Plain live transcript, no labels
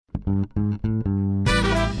Welcome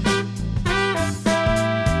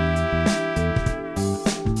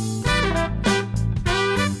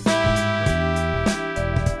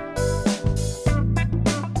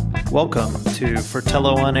to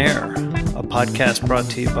Fratello on Air, a podcast brought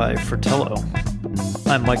to you by Fratello.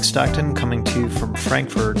 I'm Mike Stockton, coming to you from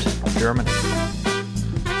Frankfurt, Germany.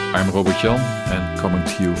 I'm Robert Jan, and coming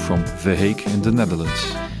to you from The Hague in the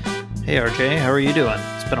Netherlands. Hey RJ, how are you doing?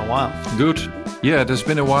 It's been a while. Good. Yeah, it has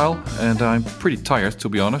been a while, and I'm pretty tired, to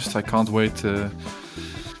be honest. I can't wait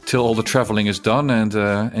till all the traveling is done and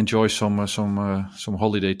enjoy some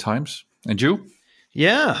holiday times. And you?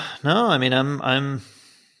 Yeah, no, I mean, I'm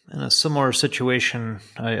in a similar situation.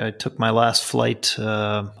 I took my last flight,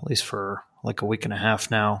 at least for like a week and a half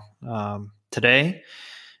now, today.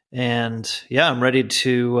 And yeah, I'm ready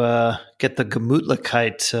to get the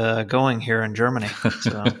Gemütlichkeit going here in Germany.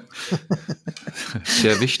 So.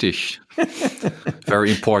 Sehr wichtig.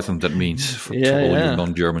 Very important, that means, to all you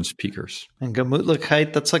non-German speakers. And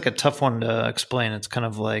Gemütlichkeit, that's like a tough one to explain. It's kind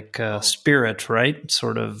of like spirit, right?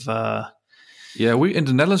 Sort of. Yeah, we in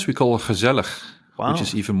the Netherlands, we call it gezellig. Wow. Which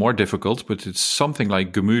is even more difficult, but it's something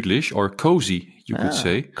like gemütlich or cozy, you could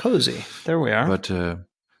say. Cozy. There we are. But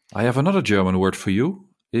I have another German word for you.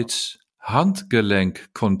 It's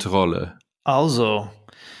Handgelenkkontrolle. Also.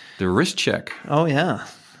 The wrist check. Oh, yeah.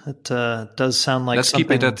 It does sound like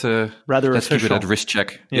something rather let's official. keep it at wrist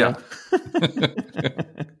check. Yeah.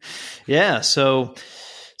 Yeah. So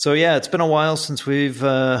yeah, it's been a while since we've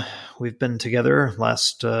been together.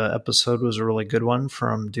 Last episode was a really good one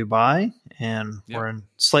from Dubai, and we're in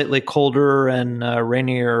slightly colder and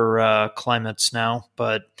rainier climates now.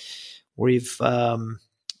 But we've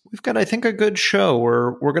got, I think, a good show.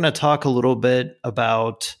 We're going to talk a little bit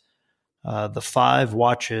about the 5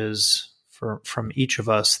 watches from each of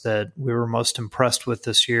us that we were most impressed with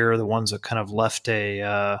this year. The ones that kind of left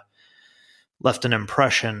an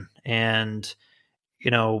impression. And you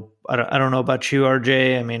know, I don't know about you,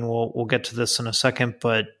 RJ. I mean, we'll get to this in a second,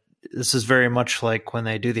 but this is very much like when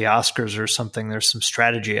they do the Oscars or something. There's some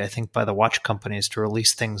strategy, I think, by the watch companies to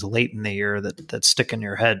release things late in the year that stick in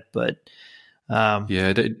your head. But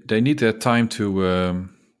they need that time to.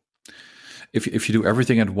 If you do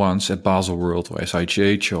everything at once at Baselworld or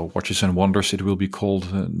SIHH or Watches and Wonders, it will be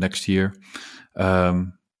called next year.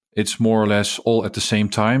 It's more or less all at the same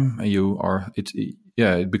time, and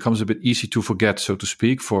it becomes a bit easy to forget, so to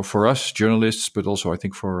speak, for us journalists, but also I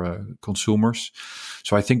think for consumers.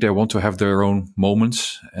 So I think they want to have their own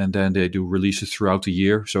moments, and then they do releases throughout the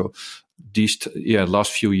year. So these,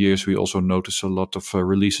 last few years we also notice a lot of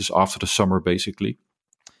releases after the summer, basically.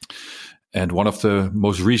 And one of the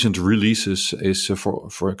most recent releases is,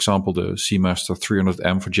 for example, the Seamaster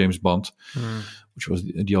 300M for James Bond, which was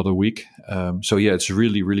the other week. It's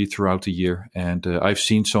really, really throughout the year. And I've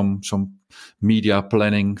seen some media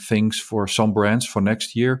planning things for some brands for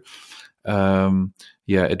next year.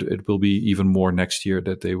 It will be even more next year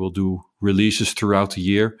that they will do releases throughout the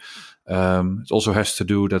year. It also has to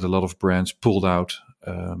do that a lot of brands pulled out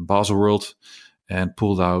Baselworld and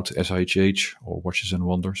pulled out SIHH or Watches and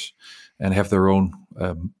Wonders, and have their own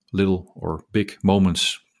little or big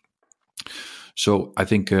moments. So I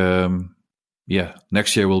think,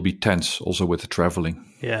 next year will be tense also with the traveling.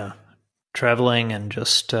 Yeah, traveling and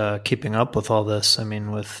just keeping up with all this. I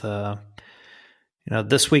mean, with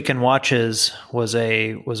this week in watches has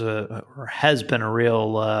been a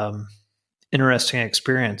real interesting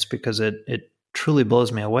experience, because it truly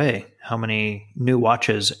blows me away how many new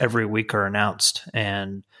watches every week are announced.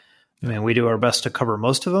 And I mean, we do our best to cover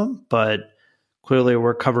most of them, but clearly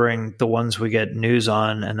we're covering the ones we get news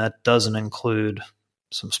on, and that doesn't include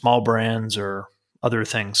some small brands or other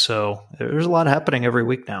things. So there's a lot happening every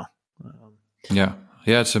week now. Yeah,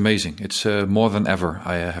 it's amazing. It's more than ever,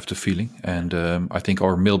 I have the feeling. And I think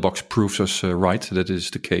our mailbox proves us right that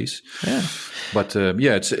is the case. Yeah. But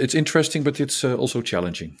it's interesting, but it's also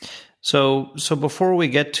challenging. So before we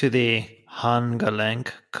get to the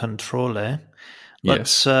Handgelenkkontrolle,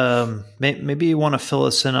 let's maybe you want to fill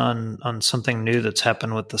us in on something new that's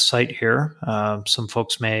happened with the site here. Some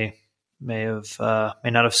folks may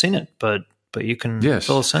not have seen it, but you can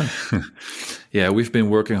fill us in. Yeah, we've been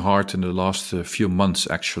working hard in the last few months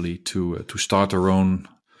actually to start our own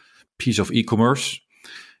piece of e-commerce,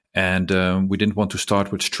 and we didn't want to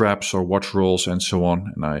start with straps or watch rolls and so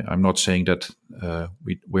on. And I'm not saying that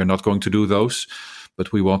we're not going to do those,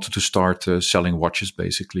 but we wanted to start selling watches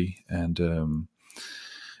basically, and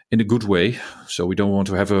in a good way. So we don't want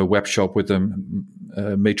to have a web shop with a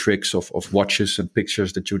matrix of watches and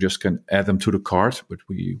pictures that you just can add them to the cart. But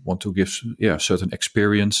we want to give certain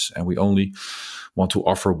experience, and we only want to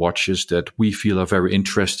offer watches that we feel are very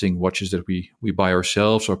interesting, watches that we buy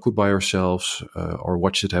ourselves or could buy ourselves, or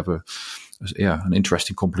watches that have an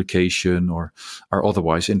interesting complication or are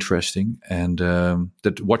otherwise interesting, and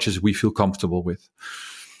that watches we feel comfortable with.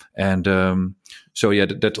 And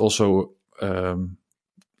that also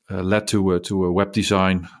led to a web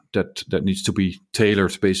design that needs to be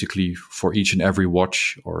tailored basically for each and every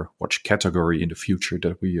watch or watch category in the future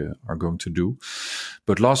that we are going to do.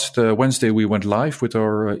 But last Wednesday we went live with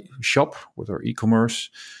our shop, with our e-commerce,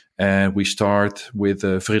 and we start with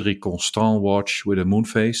a Frédéric Constant watch with a moon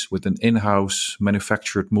phase with an in-house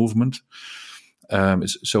manufactured movement.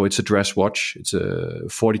 So it's a dress watch. It's a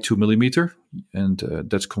 42 millimeter, and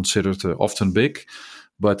that's considered often big.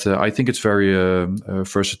 But I think it's very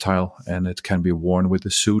versatile, and it can be worn with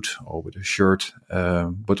a suit or with a shirt.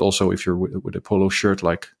 But also if you're with a polo shirt,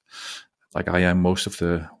 like I am most of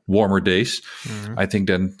the warmer days, I think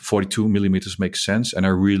then 42 millimeters makes sense. And I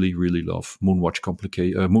really, really love moon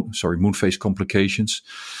phase complications.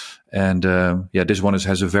 And this one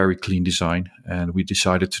has a very clean design. And we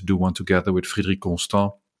decided to do one together with Frédéric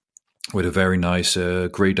Constant with a very nice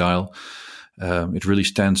gray dial. It really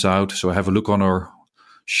stands out. So have a look on our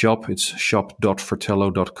shop. It's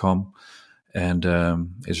shop.fratello.com. And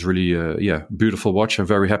it's really beautiful watch. I'm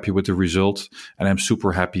very happy with the result, and I'm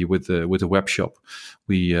super happy with the web shop.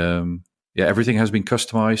 We everything has been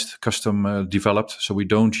custom developed, so we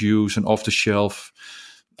don't use an off-the-shelf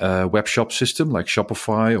web shop system like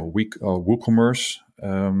Shopify or WooCommerce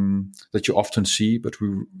that you often see. But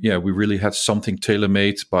we really had something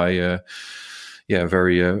tailor-made by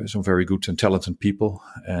some very good and talented people.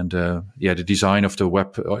 And the design of the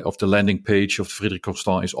web of the landing page of Frédéric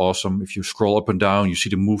Constant is awesome. If you scroll up and down, you see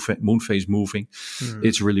the moon phase moving.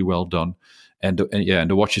 It's really well done. And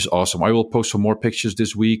the watch is awesome. I will post some more pictures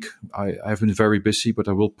this week. I've been very busy, but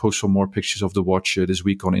I will post some more pictures of the watch this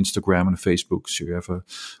week on Instagram and Facebook, so you have a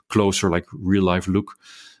closer, like, real life look.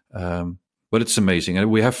 But it's amazing.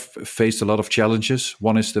 And we have faced a lot of challenges.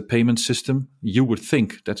 One is the payment system. You would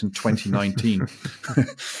think that in 2019,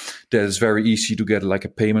 that it's very easy to get like a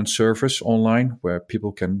payment service online where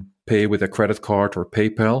people can pay with a credit card or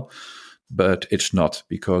PayPal. But it's not,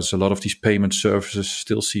 because a lot of these payment services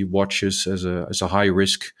still see watches as a high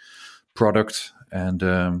risk product. And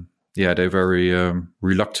they're very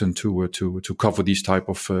reluctant to cover these type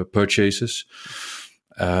of purchases.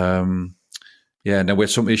 And then we had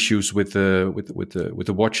some issues with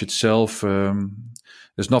the watch itself.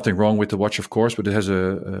 There's nothing wrong with the watch, of course, but it has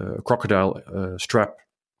a crocodile strap,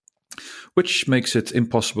 which makes it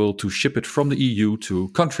impossible to ship it from the EU to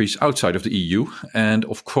countries outside of the EU. And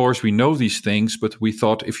of course, we know these things, but we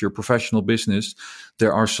thought if you're a professional business,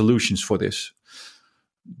 there are solutions for this.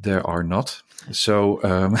 There are not. So,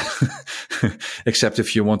 except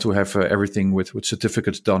if you want to have everything with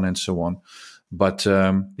certificates done and so on. But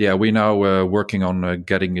we're now working on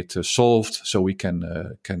getting it solved, so we can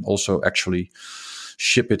also actually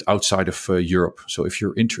ship it outside of Europe. So if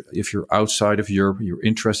you're outside of Europe, you're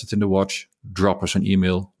interested in the watch, drop us an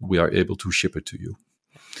email. We are able to ship it to you.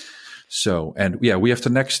 So, and we have the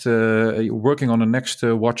next working on the next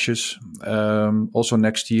watches also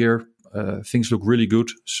next year. Things look really good,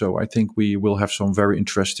 so I think we will have some very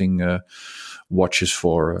interesting watches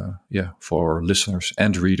for our listeners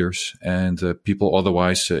and readers and people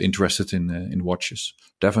otherwise interested in watches.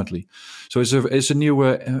 Definitely. So it's a new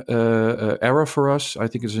era for us. I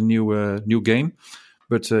think it's a new game,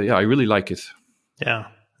 but I really like it. Yeah.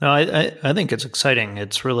 No, I think it's exciting.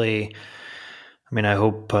 It's really, I mean, I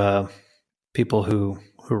hope people who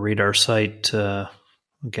read our site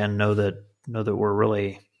again know that we're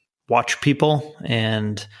really watch people,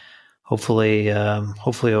 and hopefully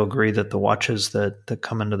you'll agree that the watches that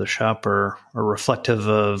come into the shop are reflective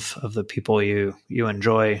of the people you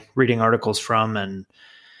enjoy reading articles from, and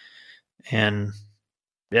I'm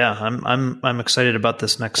excited about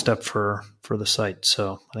this next step for the site.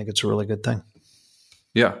 So I think it's a really good thing.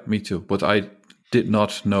 Yeah, me too. But I did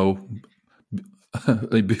not know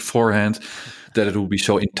beforehand that it would be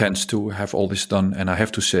so intense to have all this done. And I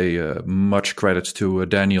have to say much credits to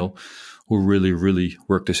Daniel, who really, really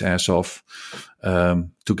worked his ass off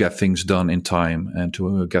to get things done in time and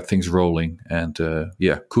to get things rolling. And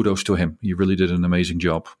kudos to him. He really did an amazing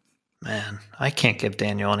job. Man, I can't give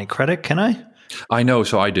Daniel any credit, can I? I know,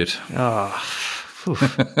 so I did. Oh,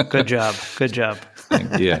 good job. Good job.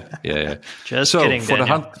 Yeah. Just kidding,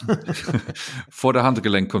 Daniel. For the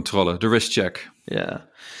handgelenk controle, the wrist check. Yeah.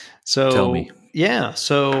 So tell me. Yeah,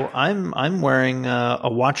 so I'm wearing a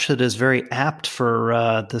watch that is very apt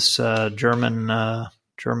for this German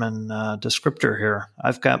descriptor here.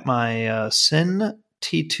 I've got my Sinn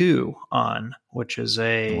T2 on, which is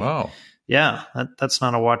Wow. that's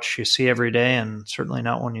not a watch you see every day, and certainly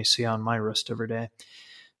not one you see on my wrist every day.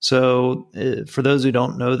 So for those who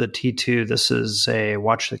don't know the T2, this is a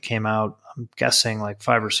watch that came out, I'm guessing, like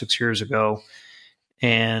 5 or 6 years ago,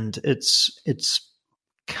 and it's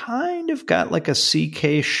kind of got like a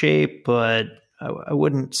CK shape, but I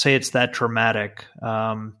wouldn't say it's that dramatic.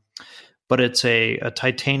 But it's a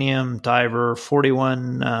titanium diver,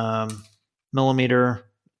 41 millimeter,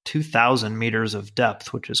 2,000 meters of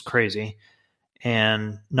depth, which is crazy,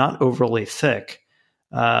 and not overly thick.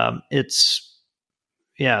 It's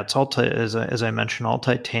all as I mentioned, all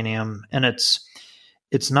titanium, and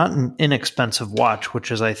it's not an inexpensive watch,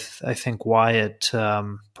 which is I think why it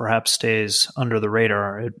perhaps stays under the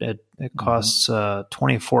radar. It costs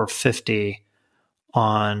 $2,450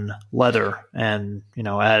 on leather, and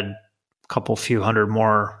add a couple few hundred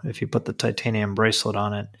more if you put the titanium bracelet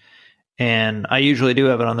on it. And I usually do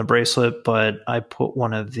have it on the bracelet, but I put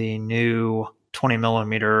one of the new 20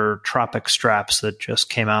 millimeter Tropic straps that just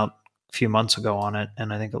came out a few months ago on it,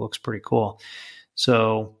 and I think it looks pretty cool.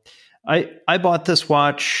 So I bought this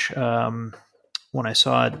watch when I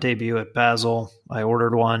saw it debut at Basel. I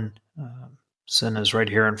ordered one. Sinn is right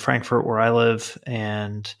here in Frankfurt where I live,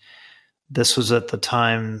 and this was at the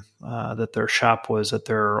time that their shop was at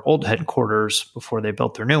their old headquarters before they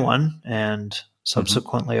built their new one, and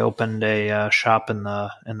subsequently opened a shop in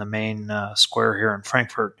the main square here in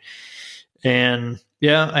Frankfurt. And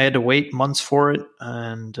I had to wait months for it,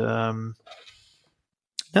 and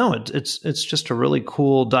no, it's just a really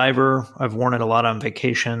cool diver. I've worn it a lot on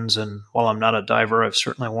vacations, and while I'm not a diver, I've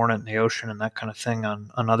certainly worn it in the ocean and that kind of thing on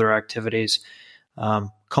other activities.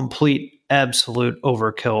 Complete, absolute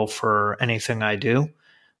overkill for anything I do,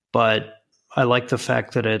 but I like the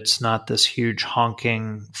fact that it's not this huge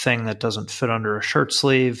honking thing that doesn't fit under a shirt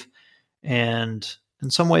sleeve, and in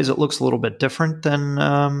some ways it looks a little bit different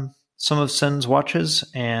than some of Sinn's watches.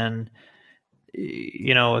 And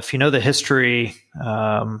if you know the history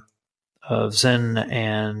of Sinn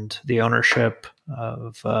and the ownership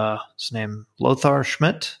of his name, Lothar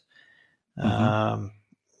Schmidt,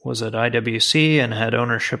 was at IWC and had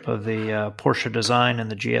ownership of the Porsche design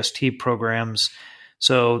and the GST programs.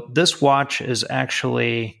 So this watch is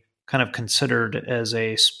actually kind of considered as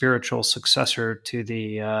a spiritual successor to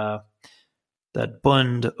that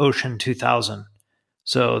Bund Ocean 2000.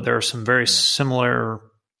 So there are some very similar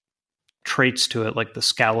traits to it, like the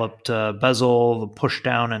scalloped bezel, the push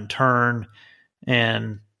down and turn,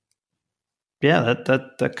 and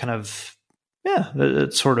that kind of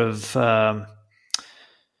it sort of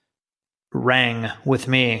rang with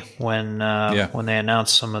me when they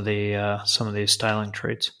announced some of these styling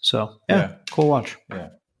traits. So cool watch. Yeah,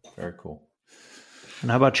 very cool. And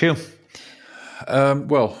how about you?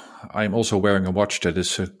 Well, I'm also wearing a watch that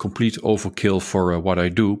is a complete overkill for what I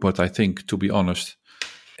do, but I think, to be honest,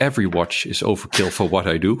 every watch is overkill for what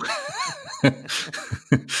I do.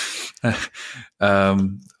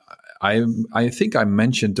 I think I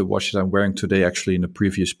mentioned the watch that I'm wearing today actually in a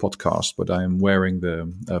previous podcast, but I'm wearing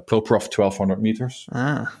the Ploprof 1200 meters.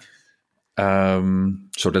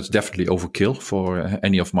 So that's definitely overkill for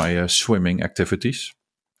any of my swimming activities.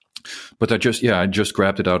 But I just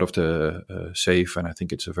grabbed it out of the safe, and I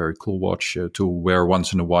think it's a very cool watch to wear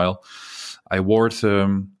once in a while. I wore it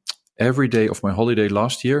every day of my holiday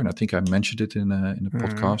last year, and I think I mentioned it in the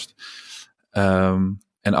podcast.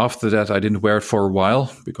 And after that, I didn't wear it for a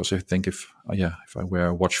while because I think if I wear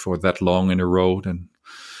a watch for that long in a row, then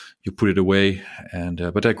you put it away.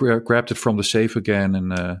 And but I grabbed it from the safe again,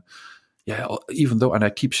 and even though, and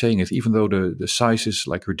I keep saying it, even though the size is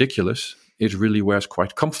like ridiculous, it really wears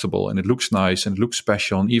quite comfortable, and it looks nice and it looks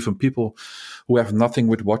special. And even people who have nothing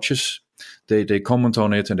with watches, they comment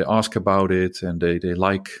on it and they ask about it, and they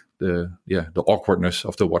like the awkwardness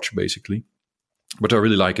of the watch basically. But I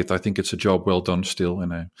really like it. I think it's a job well done still,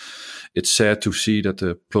 and it's sad to see that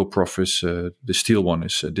the Ploprof the steel one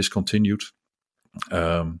is discontinued.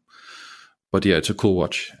 But it's a cool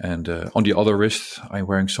watch. And on the other wrist, I'm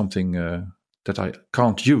wearing something that I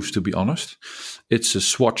can't use, to be honest. It's a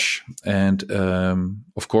Swatch, and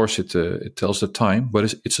of course it tells the time,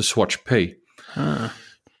 but it's a Swatch Pay.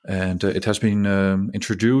 And it has been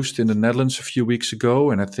introduced in the Netherlands a few weeks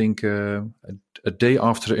ago, and I think a day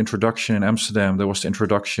after the introduction in Amsterdam, there was the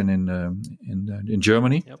introduction in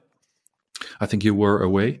Germany. Yep. I think you were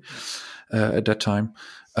away at that time,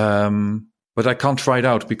 but I can't try it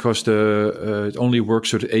out because it only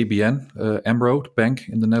works with ABN AMRO Bank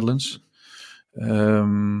in the Netherlands.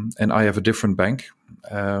 and I have a different bank,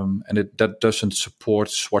 and that doesn't support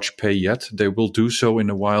Swatch Pay yet. They will do so in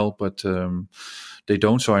a while, but they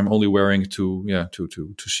don't. So I'm only wearing to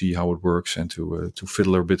see how it works and to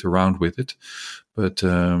fiddle a bit around with it. But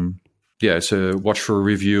it's a watch for a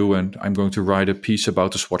review, and I'm going to write a piece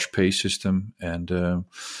about the Swatch Pay system. And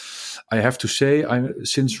I have to say,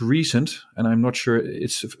 since recent, and I'm not sure,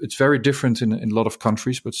 it's very different in a lot of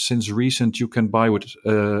countries, but since recent, you can pay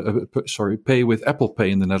with Apple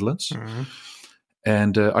Pay in the Netherlands. Mm-hmm.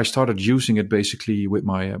 And I started using it basically with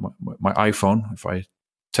my iPhone. If I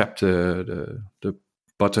tap the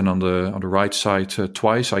button on the right side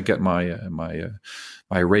twice, I get my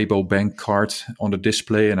Rabobank card on the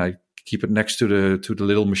display, and I keep it next to the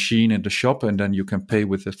little machine in the shop, and then you can pay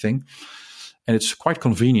with the thing. And it's quite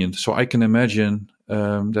convenient. So I can imagine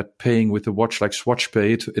that paying with a watch like Swatch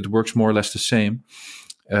Pay, it works more or less the same.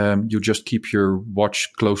 You just keep your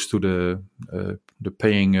watch close to the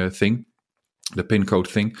paying thing, the PIN code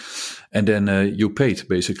thing, and then you pay it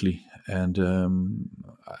basically. And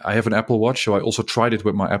I have an Apple Watch, so I also tried it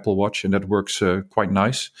with my Apple Watch, and that works quite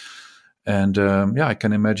nice. And I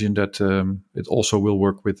can imagine that it also will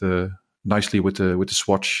work with nicely with the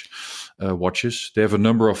Swatch watches. They have a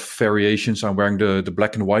number of variations. I'm wearing the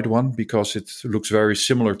black and white one because it looks very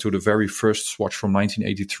similar to the very first Swatch from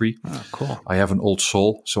 1983. Oh, cool. I have an old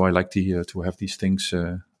Sol, so I like to have these things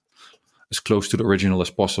as close to the original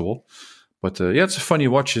as possible. But it's a funny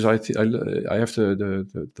watch. I have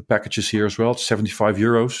the packages here as well. It's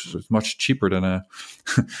 €75. So it's much cheaper than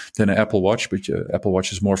an Apple Watch. But Apple Watch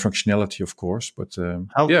has more functionality, of course. But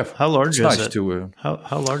how large is nice it?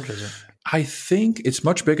 How large is it? I think it's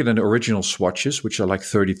much bigger than the original Swatches, which are like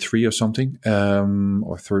 33 or something,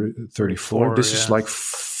 or 34. This is like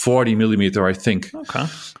 40 millimeter, I think. Okay.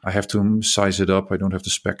 I have to size it up. I don't have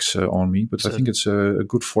the specs on me, but I think it's a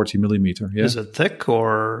good 40 millimeter. Yeah. Is it thick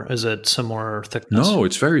or is it similar thickness? No,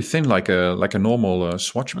 it's very thin, like a normal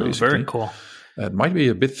Swatch, basically. Very cool. It might be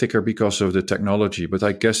a bit thicker because of the technology, but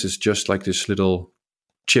I guess it's just like this little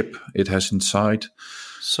chip it has inside.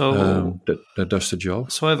 So that does the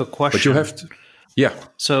job. So I have a question. But you have to, yeah.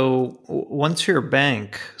 So once your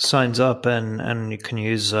bank signs up and you can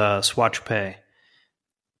use Swatch Pay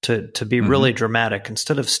to be really dramatic,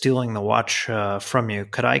 instead of stealing the watch from you,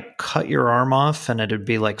 could I cut your arm off and it'd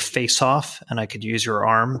be like face off, and I could use your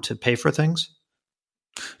arm to pay for things?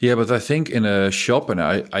 Yeah, but I think in a shop, and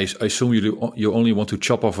I assume you only want to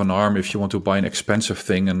chop off an arm if you want to buy an expensive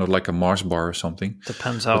thing and not like a Mars bar or something.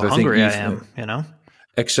 Depends how hungry I am, you know?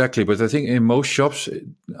 Exactly, but I think in most shops,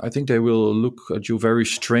 I think they will look at you very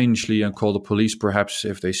strangely and call the police, perhaps,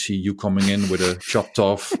 if they see you coming in with a chopped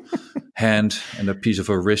off hand and a piece of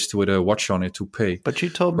a wrist with a watch on it to pay. But you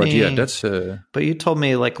told me, But you told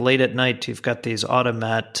me, like late at night, you've got these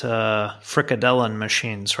automat fricadellen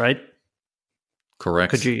machines, right?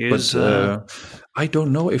 Correct. Could you use? I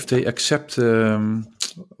don't know if they accept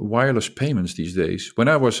wireless payments these days. When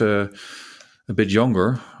I was a bit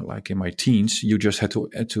younger, like in my teens, you just had to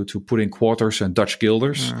put in quarters and Dutch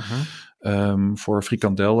guilders for a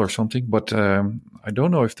frikandel or something. But I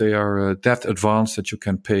don't know if they are that advanced that you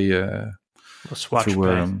can pay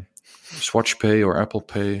Swatch Pay or Apple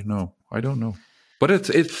Pay. No, I don't know. But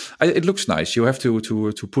it looks nice. You have to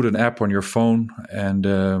put an app on your phone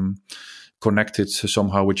and connect it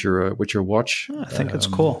somehow with your watch. I think it's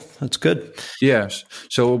cool. That's good. Yes.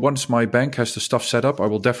 So once my bank has the stuff set up, I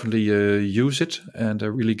will definitely use it and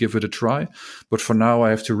really give it a try. But for now, I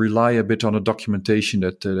have to rely a bit on the documentation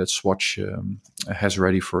that Swatch has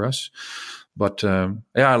ready for us. But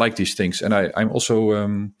I like these things, and I'm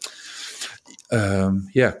also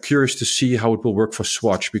curious to see how it will work for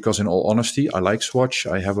Swatch, because in all honesty, I like Swatch.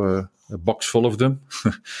 I have a box full of them,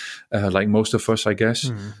 like most of us, I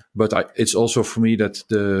guess. But it's also for me that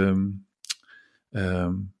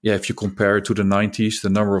if you compare it to the 90s, the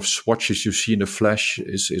number of swatches you see in the flesh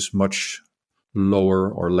is much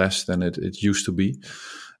lower or less than it used to be.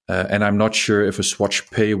 And I'm not sure if a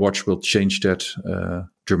Swatch Pay watch will change that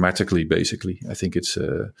dramatically, basically. I think it's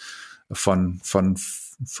a fun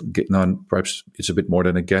perhaps it's a bit more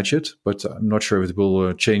than a gadget, but I'm not sure if it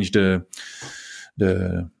will change the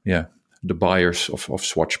buyers of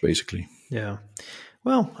Swatch, basically. Yeah.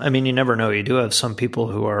 Well, I mean, you never know. You do have some people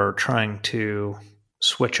who are trying to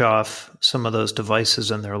switch off some of those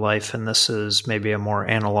devices in their life, and this is maybe a more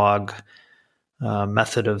analog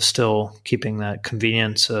method of still keeping that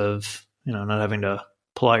convenience of, not having to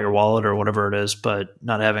pull out your wallet or whatever it is, but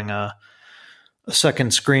not having a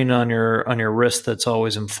second screen on your wrist that's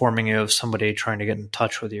always informing you of somebody trying to get in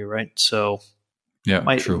touch with you, right? So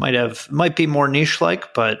true. Might be more niche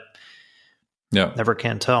like, but yeah, never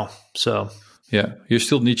can tell. So Yeah, you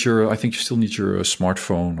still need your. I think you still need your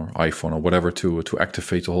smartphone or iPhone or whatever to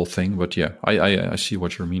activate the whole thing. But yeah, I see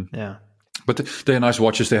what you mean. Yeah, but they're nice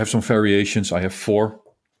watches. They have some variations. I have 4.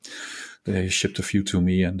 They shipped a few to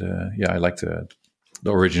me, and I like the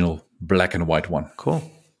original black and white one. Cool.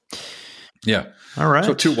 Yeah. All right.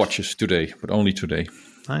 So 2 watches today, but only today.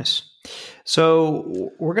 Nice.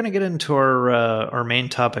 So we're going to get into our main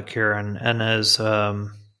topic here, and as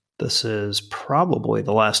this is probably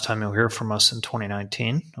the last time you'll hear from us in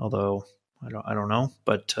 2019, although I don't know,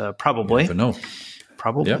 but probably. You never know.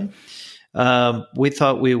 Probably. Yeah. We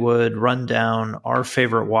thought we would run down our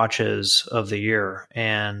favorite watches of the year,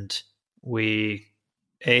 and we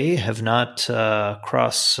have not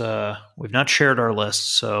we've not shared our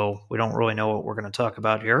list, so we don't really know what we're going to talk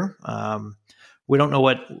about here. We don't know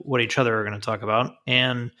what each other are going to talk about,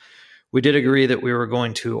 and we did agree that we were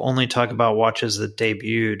going to only talk about watches that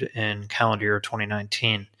debuted in calendar year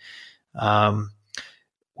 2019.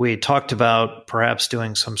 We talked about perhaps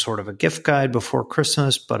doing some sort of a gift guide before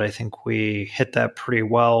Christmas, but I think we hit that pretty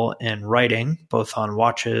well in writing, both on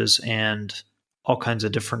watches and all kinds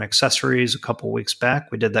of different accessories a couple of weeks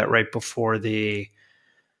back. We did that right before the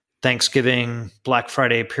Thanksgiving Black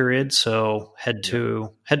Friday period, so head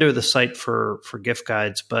to the site for gift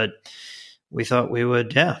guides. But we thought we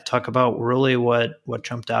would talk about really what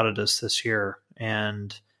jumped out at us this year.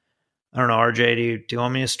 And I don't know, RJ, do you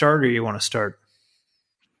want me to start, or you want to start?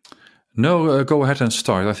 No, go ahead and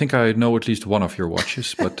start. I think I know at least one of your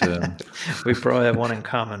watches, but we probably have one in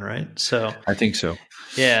common, right? So I think so.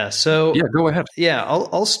 Yeah. So go ahead. Yeah,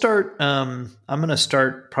 I'll start. I'm going to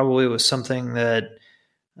start probably with something that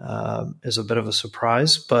is a bit of a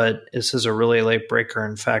surprise, but this is a really late breaker.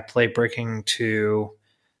 In fact, late breaking to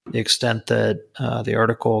the extent that the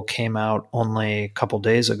article came out only a couple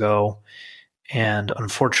days ago. And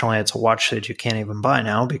unfortunately, it's a watch that you can't even buy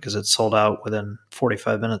now because it's sold out within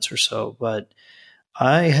 45 minutes or so. But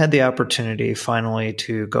I had the opportunity finally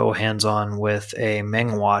to go hands-on with a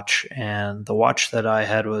Ming watch. And the watch that I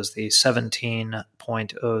had was the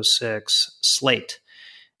 17.06 Slate.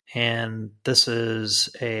 And this is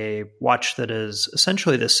a watch that is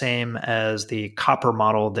essentially the same as the copper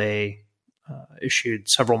model they issued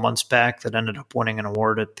several months back that ended up winning an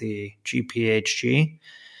award at the GPHG.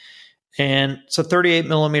 And it's a 38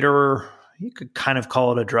 millimeter, you could kind of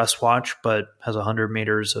call it a dress watch, but has 100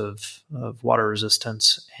 meters of water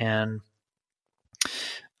resistance. And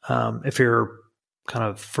if you're kind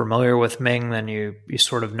of familiar with Ming, then you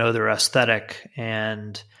sort of know their aesthetic.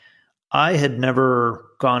 And I had never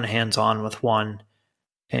gone hands-on with one.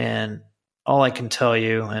 And all I can tell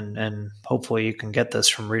you, and hopefully you can get this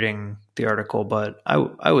from reading the article, but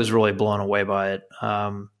I was really blown away by it.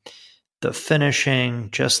 The finishing,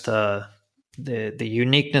 just the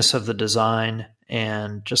uniqueness of the design,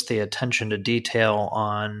 and just the attention to detail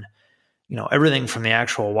on, everything from the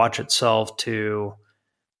actual watch itself to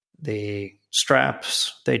the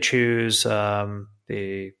straps they choose,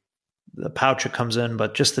 the pouch it comes in,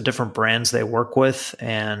 but just the different brands they work with,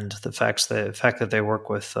 and the fact that they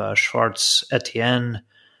work with Schwarz Etienne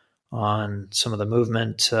on some of the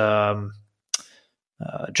movement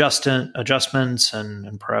adjustments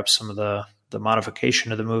and perhaps some of the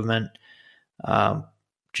modification of the movement,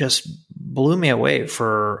 just blew me away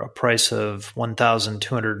for a price of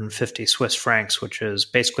 1,250 Swiss francs, which is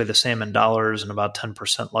basically the same in dollars and about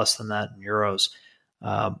 10% less than that in euros.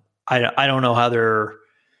 I don't know how they're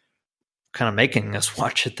kind of making this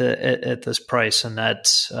watch at this price, and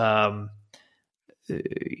that's the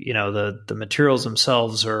materials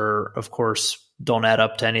themselves are, of course, don't add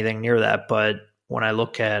up to anything near that, but when I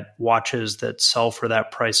look at watches that sell for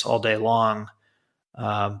that price all day long,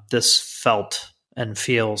 this felt and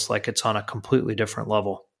feels like it's on a completely different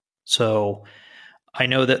level. So I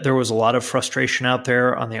know that there was a lot of frustration out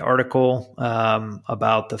there on the article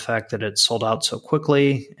about the fact that it sold out so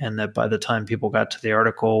quickly, and that by the time people got to the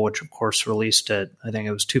article, which of course released at, I think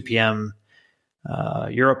it was 2 p.m.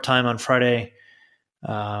 Europe time on Friday,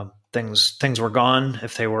 things were gone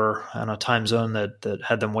if they were on a time zone that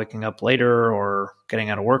had them waking up later or getting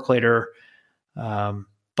out of work later.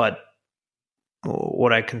 But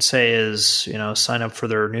what I can say is, sign up for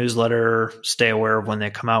their newsletter, stay aware of when they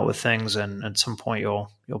come out with things, and at some point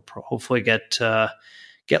you'll hopefully get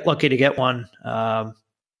lucky to get one.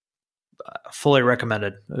 Fully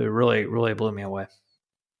recommended. It really, really blew me away.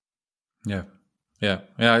 Yeah.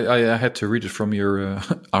 I had to read it from your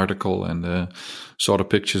article and saw the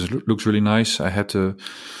pictures. It looks really nice. I had the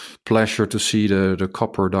pleasure to see the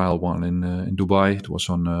copper dial one in Dubai. It was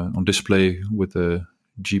on display with the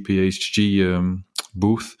GPHG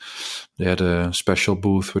booth. They had a special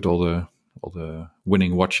booth with all all the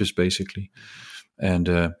winning watches, basically. And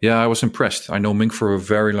I was impressed. I know Mink for a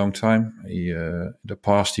very long time. In the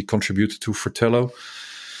past, he contributed to Fratello,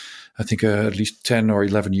 I think at least 10 or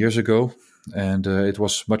 11 years ago. And it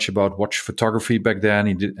was much about watch photography back then.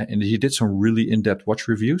 He did some really in-depth watch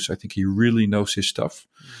reviews. I think he really knows his stuff.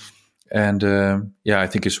 And I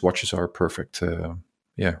think his watches are a perfect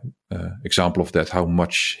example of that, how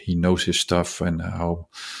much he knows his stuff and how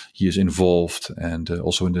he is involved, and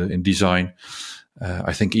also in design.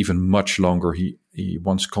 I think even much longer. He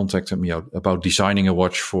once contacted me about designing a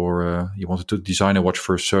watch he wanted to design a watch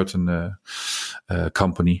for a certain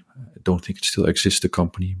company. I don't think it still exists, the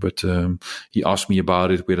company, but he asked me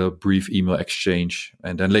about it with a brief email exchange.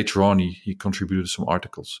 And then later on, he contributed some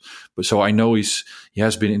articles. But so I know he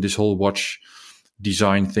has been in this whole watch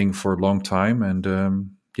design thing for a long time. And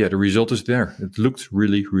the result is there. It looked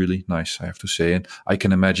really, really nice, I have to say. And I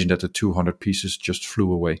can imagine that the 200 pieces just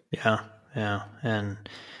flew away. Yeah. And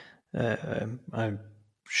I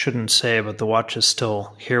shouldn't say, but the watch is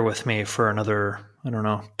still here with me for another,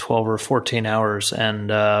 12 or 14 hours. And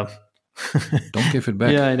don't give it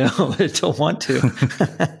back. Yeah, I know. I don't want to.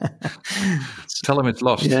 Tell him it's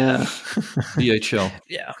lost. Yeah. DHL.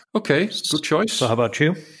 Yeah. Okay, good choice. So how about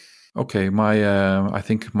you? Okay, I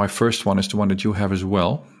think my first one is the one that you have as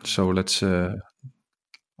well. So let's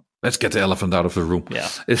get the elephant out of the room. Yeah.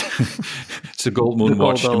 It's the Gold Moon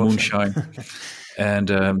watch, the Moonshine, and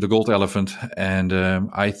the Gold Elephant. And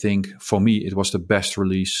I think for me, it was the best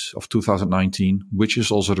release of 2019, which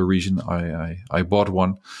is also the reason I bought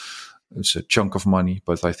one. It's a chunk of money,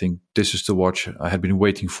 but I think this is the watch I had been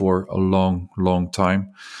waiting for a long, long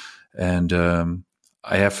time. And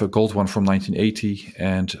I have a gold one from 1980,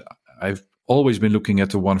 and I've always been looking at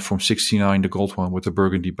the one from 69, the gold one with the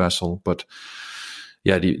burgundy bezel. But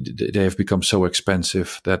they have become so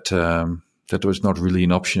expensive that that was not really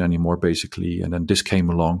an option anymore, basically. And then this came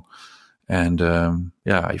along. And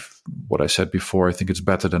what I said before, I think it's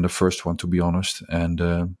better than the first one, to be honest.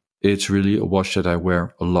 And it's really a watch that I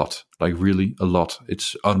wear a lot, like really a lot.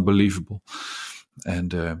 It's unbelievable.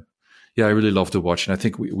 And I really love the watch. And I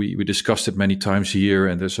think we discussed it many times here,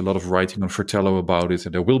 and there's a lot of writing on Fratello about it.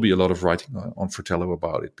 And there will be a lot of writing on Fratello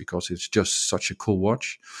about it because it's just such a cool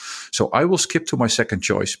watch. So I will skip to my second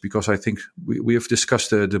choice because I think we have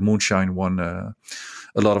discussed the Moonshine one a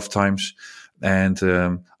lot of times. And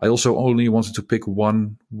I also only wanted to pick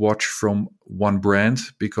one watch from one brand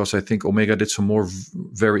because I think Omega did some more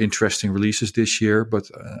very interesting releases this year,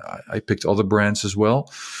 but I picked other brands as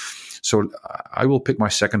well. So I will pick my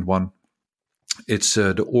second one. It's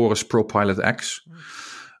the Oris Pro Pilot X,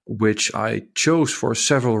 which I chose for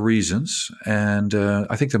several reasons. And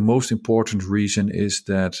I think the most important reason is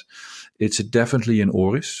that it's definitely an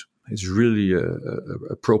Oris. It's really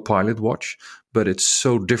a Pro Pilot watch, but it's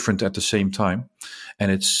so different at the same time.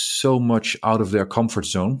 And it's so much out of their comfort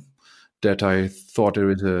zone that I thought it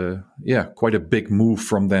was quite a big move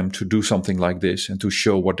from them to do something like this and to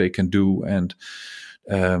show what they can do, and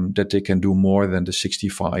that they can do more than the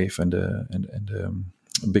 65 and the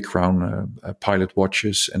Big Crown pilot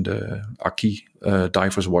watches and the Aki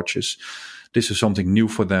divers watches. This is something new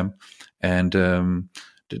for them, and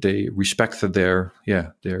they respected their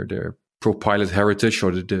Pro Pilot heritage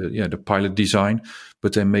or the pilot design,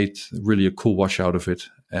 but they made really a cool watch out of it.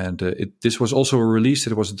 And this was also a release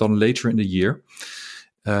that was done later in the year.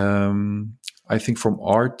 I think from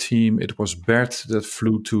our team, it was Bert that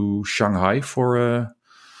flew to Shanghai for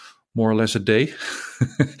more or less a day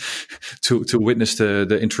to witness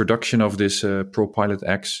the introduction of this Pro Pilot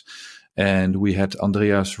X. And we had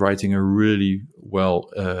Andreas writing a really well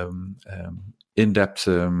in-depth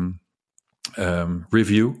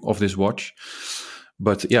review of this watch.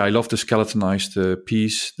 But I love the skeletonized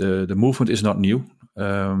piece. The movement is not new.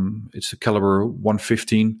 It's the caliber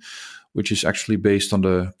 115, which is actually based on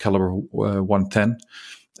the caliber 110.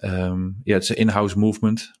 It's an in-house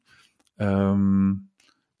movement.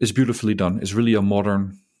 It's beautifully done. It's really a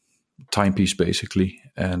modern timepiece, basically.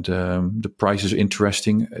 And the price is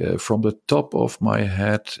interesting. From the top of my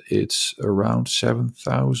head, it's around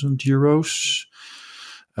 7,000 euros.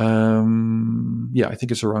 I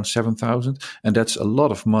think it's around 7,000. And that's a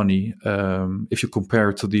lot of money if you compare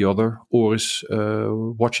it to the other Oris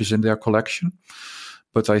watches in their collection.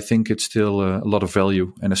 But I think it's still a lot of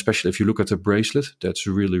value. And especially if you look at the bracelet, that's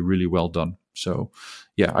really, really well done. So,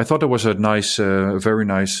 I thought it was a nice, very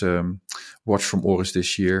nice watch from Oris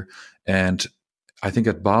this year. And I think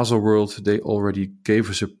at Basel World, they already gave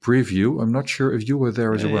us a preview. I'm not sure if you were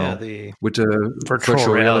there as well with the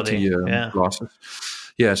virtual reality glasses.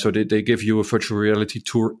 Yeah, so they give you a virtual reality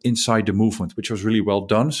tour inside the movement, which was really well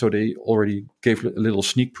done. So they already gave a little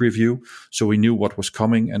sneak preview, so we knew what was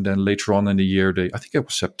coming. And then later on in the year, I think it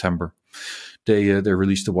was September, they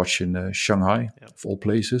released the watch in Shanghai, of all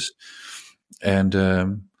places. And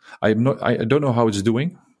I don't know how it's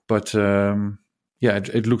doing, but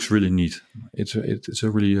it looks really neat. It's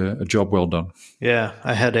a really a job well done. Yeah,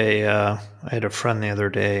 I had a friend the other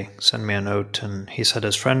day send me a note, and he said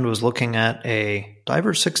his friend was looking at a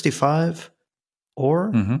Diver 65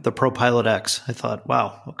 or the Pro Pilot X. I thought,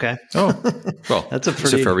 wow, okay. Oh, well, that's a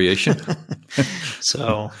variation.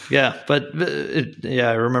 So yeah, but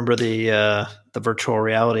I remember the virtual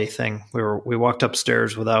reality thing. We walked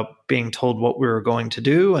upstairs without being told what we were going to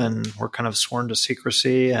do, and we're kind of sworn to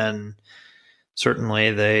secrecy. And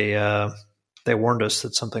certainly they warned us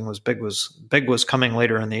that something big was coming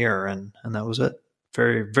later in the year, and that was it.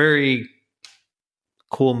 Very, very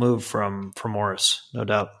cool move from Morris, no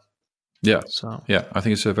doubt. Yeah. So yeah, I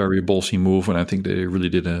think it's a very ballsy move, and I think they really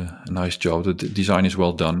did a nice job. The design is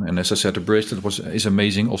well done, and as I said, the bracelet is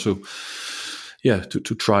amazing. Also,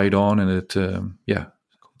 to try it on, and it's a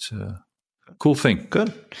cool thing.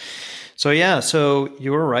 Good. So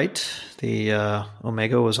you were right. The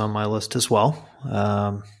Omega was on my list as well,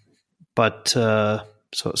 but so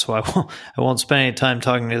I won't spend any time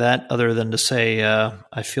talking to that, other than to say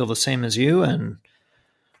I feel the same as you, and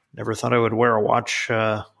never thought I would wear a watch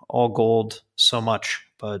all gold so much,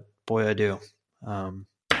 but boy, I do.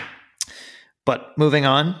 But moving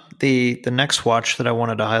on, the next watch that I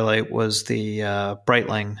wanted to highlight was the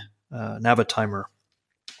Breitling Navitimer,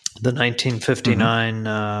 the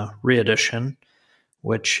 1959 re-edition,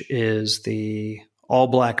 which is the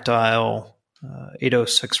all-black dial,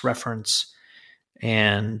 806 reference,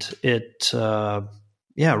 and it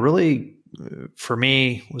really for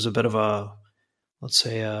me was a bit of a, let's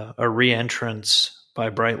say, a re-entrance by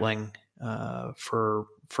Breitling for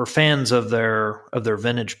fans of their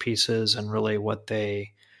vintage pieces and really what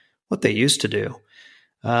they used to do.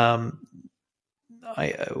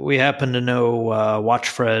 We happen to know Watch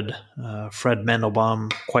Fred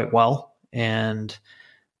Mandelbaum quite well, and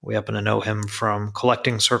we happen to know him from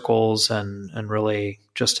collecting circles and really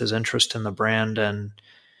just his interest in the brand. And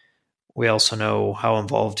we also know how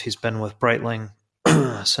involved he's been with Breitling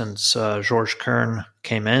since Georges Kern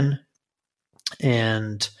came in.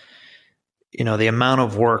 And, the amount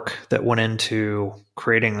of work that went into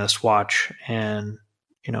creating this watch, and,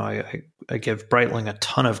 I give Breitling a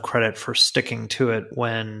ton of credit for sticking to it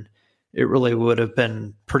when it really would have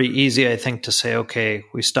been pretty easy, I think, to say, okay,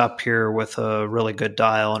 we stop here with a really good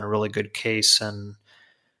dial and a really good case, and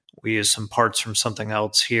we use some parts from something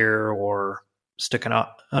else here, or stick an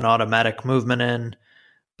automatic movement in.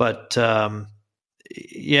 But,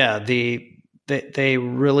 They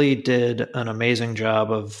really did an amazing job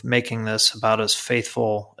of making this about as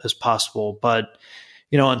faithful as possible. But,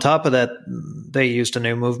 on top of that, they used a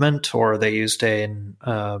new movement, or they used a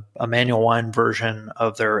manual wind version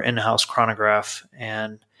of their in-house chronograph.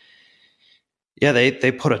 And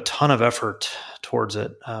they put a ton of effort towards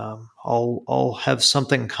it. I'll have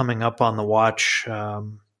something coming up on the watch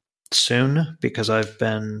soon, because I've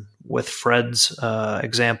been with Fred's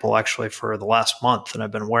example actually for the last month, and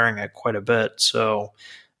I've been wearing it quite a bit. So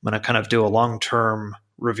I'm going to kind of do a long-term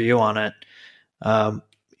review on it.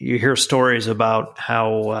 You hear stories about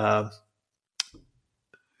how,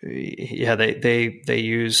 they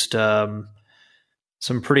used some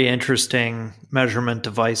pretty interesting measurement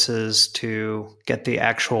devices to get the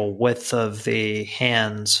actual width of the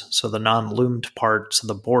hands, so the non-loomed parts,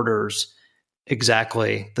 the borders,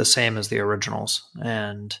 exactly the same as the originals.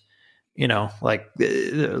 And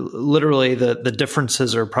literally the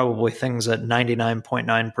differences are probably things that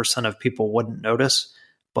 99.9% of people wouldn't notice,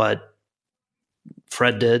 but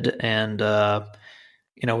Fred did, and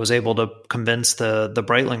was able to convince the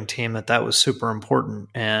Breitling team that was super important.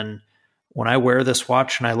 And when I wear this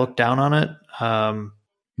watch and I look down on it,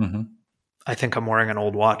 I think I'm wearing an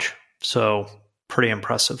old watch. So pretty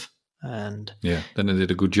impressive. And then they did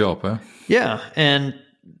a good job, huh? Yeah. And,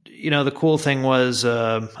 the cool thing was,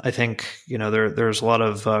 I think, there's a lot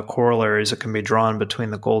of corollaries that can be drawn between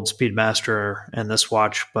the Gold Speedmaster and this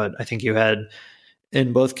watch. But I think you had,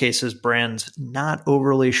 in both cases, brands not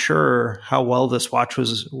overly sure how well these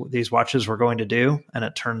watches were going to do. And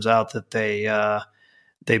it turns out that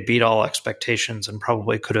they beat all expectations and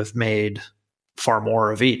probably could have made far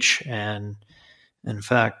more of each. And in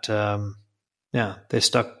fact, they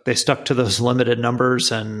stuck to those limited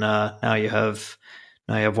numbers, and now you have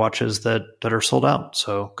watches that are sold out.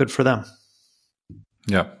 So good for them.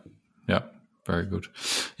 Yeah, very good.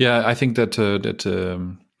 Yeah, I think that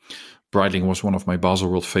Breitling was one of my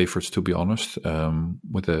Baselworld favorites, to be honest.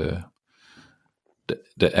 With the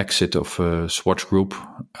exit of Swatch Group,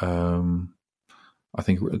 I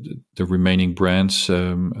think the remaining brands,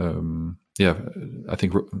 I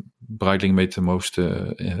think Breitling made the most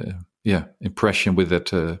impression with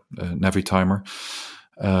that Navitimer.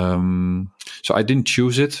 So I didn't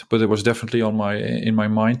choose it, but it was definitely in my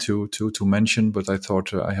mind to mention. But I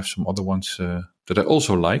thought I have some other ones that I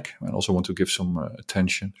also like and also want to give some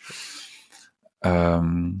attention.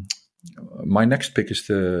 My next pick is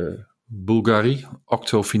the Bulgari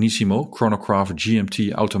Octo Finissimo Chronograph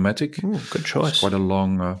GMT Automatic. Ooh, good choice. It's quite a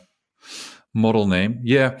long model name.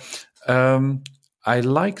 Yeah. I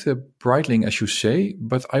like the Breitling, as you say,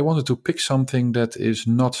 but I wanted to pick something that is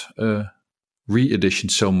not re-edition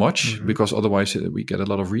so much, because otherwise we get a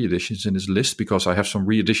lot of re-editions in this list, because I have some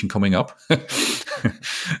re-edition coming up. But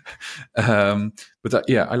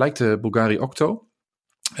I like the Bulgari Octo.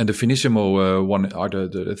 And the Finissimo one are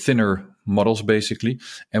the thinner models, basically.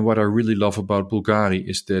 And what I really love about Bulgari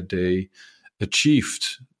is that they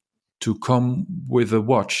achieved to come with a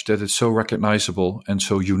watch that is so recognizable and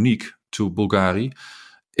so unique to Bulgari.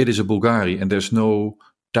 It is a Bulgari, and there's no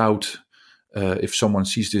doubt if someone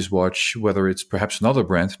sees this watch, whether it's perhaps another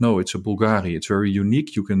brand. No, it's a Bulgari. It's very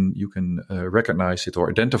unique. You can recognize it or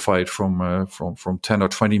identify it from 10 or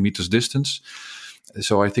 20 meters distance.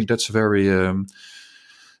 So I think that's a very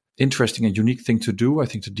interesting and unique thing to do. I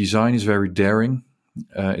think the design is very daring.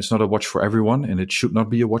 It's not a watch for everyone, and it should not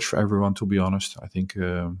be a watch for everyone, to be honest. I think,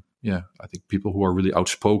 I think people who are really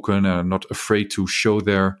outspoken and are not afraid to show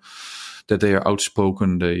that they are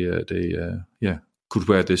outspoken, they could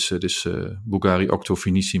wear this Bulgari Octo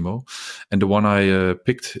Finissimo. And the one I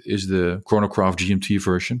picked is the Chronograph GMT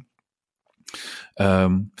version.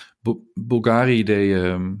 Bulgari,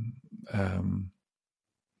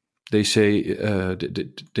 they say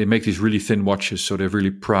they make these really thin watches, so they're really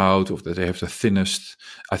proud of that. They have the thinnest.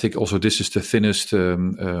 I think also this is the thinnest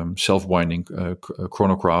self-winding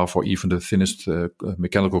chronograph, or even the thinnest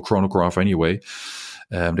mechanical chronograph anyway.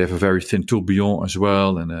 They have a very thin tourbillon as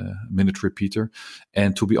well, and a minute repeater.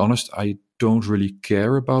 And to be honest, I don't really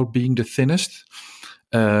care about being the thinnest.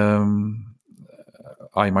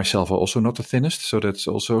 I myself are also not the thinnest, so that's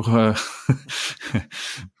also.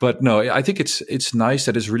 But no, I think it's nice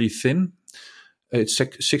that it's really thin. It's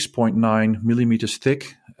 6.9 millimeters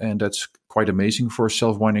thick, and that's quite amazing for a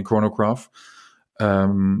self-winding chronograph.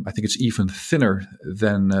 I think it's even thinner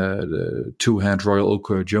than the two-hand Royal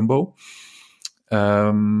Oak Jumbo.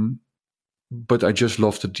 But I just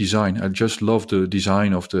love the design. I just love the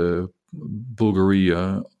design of the Bulgari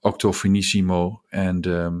Octo Finissimo, and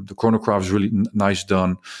the chronograph is really nice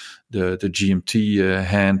done. The GMT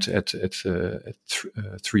hand at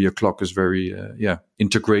 3 o'clock is very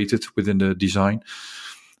integrated within the design.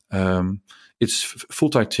 It's full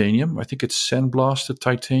titanium. I think it's sandblasted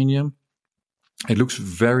titanium. It looks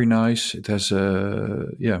very nice. It has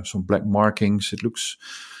some black markings. It looks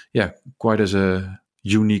quite as a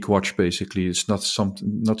unique watch. Basically, it's not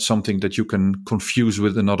something that you can confuse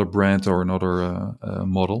with another brand or another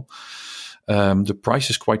model. The price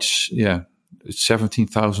is quite it's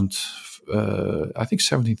 17,000. I think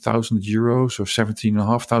 17,000 euros or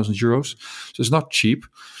 17,500 euros. So it's not cheap.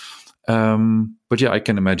 But I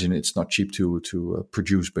can imagine it's not cheap to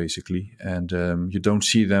produce, basically, and you don't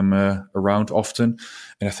see them around often.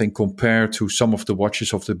 And I think compared to some of the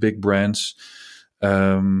watches of the big brands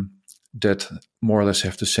that more or less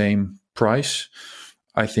have the same price,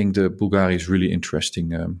 I think the Bulgari is really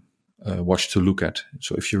interesting watch to look at.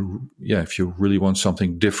 So if you really want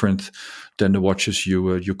something different than the watches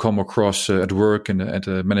you come across at work and at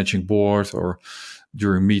a managing board or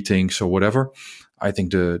during meetings or whatever, I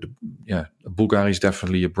think the Bulgari is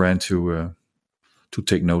definitely a brand to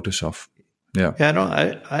take notice of. Yeah.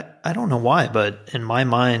 I don't know why, but in my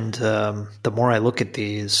mind, the more I look at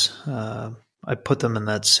these, I put them in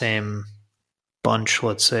that same bunch,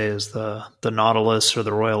 let's say, as the Nautilus or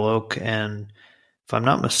the Royal Oak. And if I'm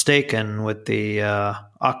not mistaken, with the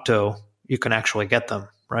Octo, you can actually get them,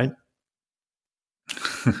 right?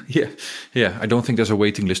 Yeah. I don't think there's a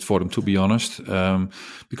waiting list for them, to be honest,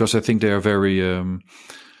 because I think they are very.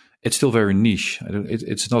 It's still very niche.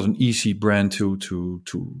 It's not an easy brand to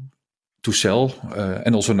sell,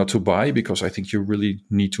 and also not to buy, because I think you really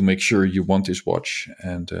need to make sure you want this watch.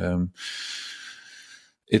 And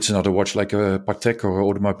it's not a watch like a Patek or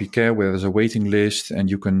Audemars Piguet where there's a waiting list and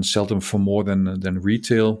you can sell them for more than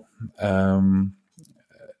retail. So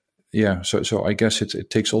I guess it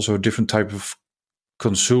takes also a different type of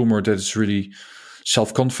consumer that is really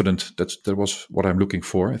self-confident. That was what I'm looking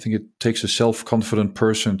for. I think it takes a self-confident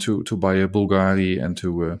person to buy a Bulgari and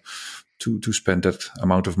to spend that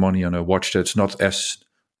amount of money on a watch that's not as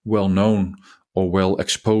well known or well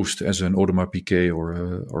exposed as an Audemars Piguet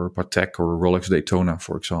or a Patek or a Rolex Daytona,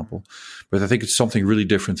 for example. But I think it's something really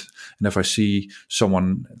different. And if I see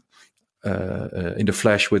someone in the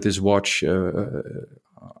flesh with his watch,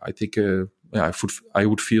 I think I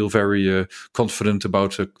would feel very confident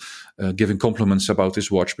about giving compliments about this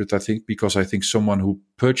watch. But because I think someone who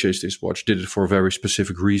purchased this watch did it for a very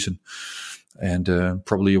specific reason, and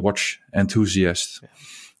probably a watch enthusiast.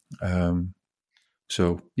 Yeah.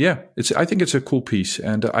 So yeah, I think it's a cool piece,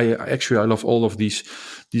 and I love all of these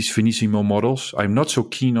Finissimo models. I'm not so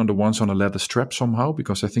keen on the ones on a leather strap somehow,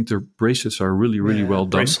 because I think their bracelets are really well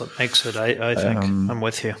done. Bracelet makes it. I think I'm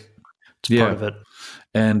with you. It's part of it.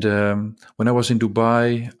 And when I was in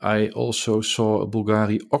Dubai, I also saw a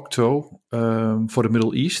Bulgari Octo for the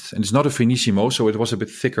Middle East, and it's not a Finissimo, so it was a bit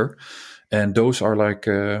thicker. And those are like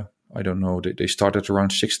I don't know, they start at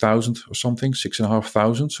around 6,000 or something,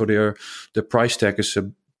 6,500. So the price tag is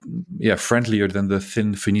friendlier than the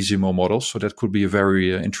thin Finissimo models. So that could be a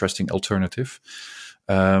very interesting alternative.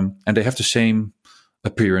 And they have the same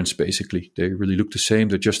appearance, basically. They really look the same.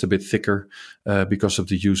 They're just a bit thicker because of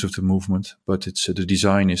the use of the movement. But the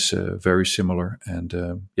design is very similar. And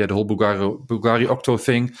the whole Bulgari Octo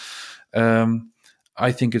thing,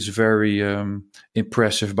 I think it's very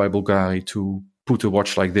impressive by Bulgari to put a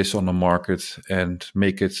watch like this on the market and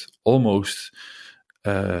make it almost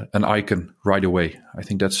an icon right away. I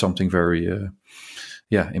think that's something very,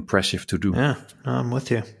 impressive to do. Yeah, no, I'm with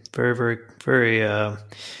you. Very, very, very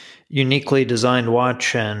uniquely designed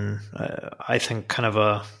watch, and I think kind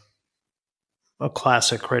of a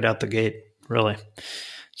classic right out the gate, really.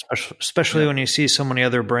 Especially when you see so many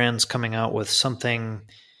other brands coming out with something,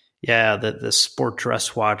 that this sport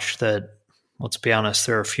dress watch that, let's be honest,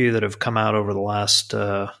 there are a few that have come out over the last,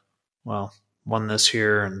 one this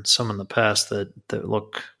year and some in the past that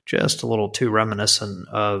look just a little too reminiscent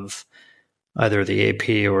of either the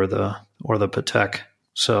AP or the Patek.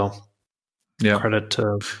 So, credit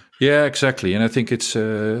to. Yeah, exactly. And I think it's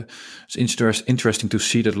interesting to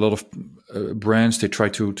see that a lot of brands, they try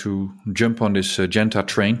to jump on this Genta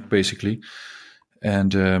train, basically.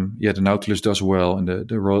 And the Nautilus does well, and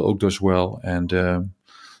the Royal Oak does well, and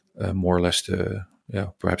more or less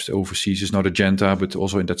perhaps the Overseas is not a Genta, but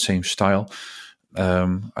also in that same style.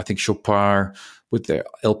 I think Chopard with the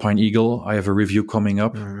Alpine Eagle, I have a review coming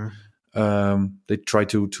up. Mm-hmm. They try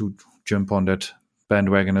to jump on that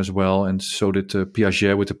bandwagon as well, and so did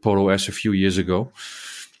Piaget with the Polo S a few years ago.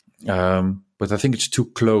 But I think it's too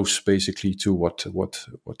close, basically, to what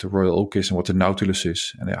the Royal Oak is and what the Nautilus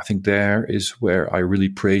is. And I think there is where I really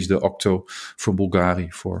praise the Octo from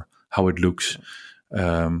Bulgari for how it looks.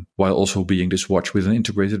 While also being this watch with an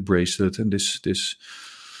integrated bracelet and this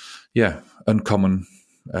uncommon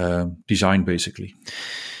design, basically.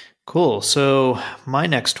 Cool. So my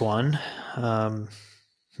next one, I've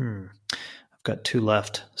got two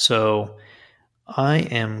left. So I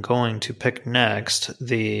am going to pick next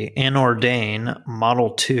the Anordain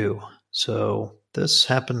Model 2. So this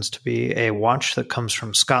happens to be a watch that comes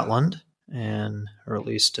from Scotland, or at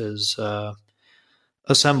least is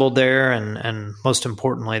assembled there, and most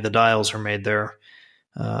importantly, the dials are made there.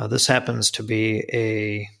 This happens to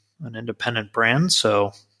be an independent brand.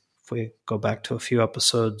 So if we go back to a few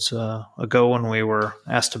episodes ago when we were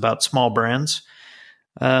asked about small brands,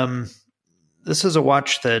 this is a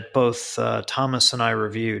watch that both Thomas and I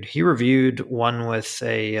reviewed. He reviewed one with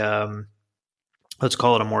a, let's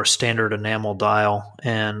call it a more standard enamel dial,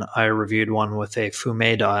 and I reviewed one with a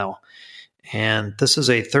Fumé dial. And this is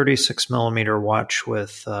a 36 millimeter watch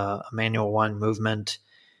with a manual wind movement.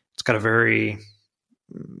 It's got a very,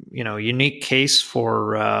 unique case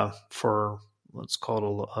for let's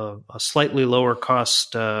call it a slightly lower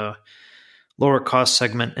cost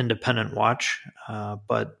segment independent watch.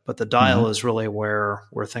 But the dial is really where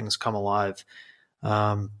things come alive.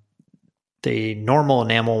 The normal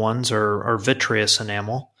enamel ones are vitreous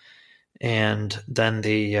enamel. And then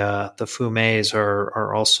the Fumés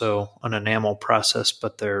are also an enamel process,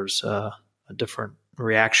 but there's a different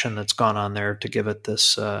reaction that's gone on there to give it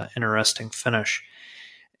this interesting finish.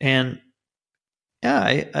 And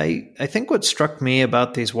I think what struck me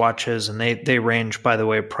about these watches, and they range, by the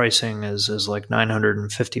way, pricing is like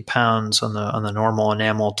 950 pounds on the normal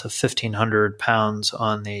enamel to 1,500 pounds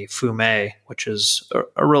on the Fumé, which is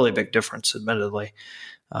a really big difference, admittedly.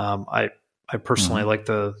 I personally like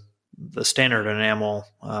the standard enamel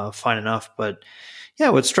fine enough, but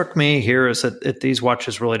what struck me here is that these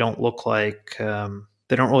watches really don't look like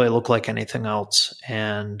they don't really look like anything else.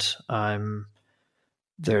 And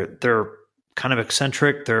they're kind of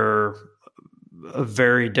eccentric. They're a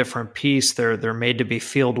very different piece. They're made to be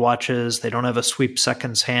field watches. They don't have a sweep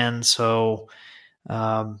seconds hand. So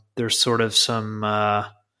there's sort of some, I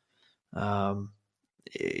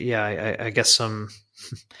guess some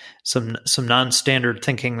non-standard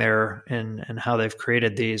thinking there in how they've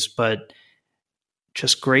created these, but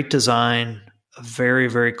just great design, a very,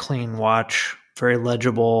 very clean watch, very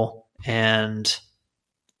legible. And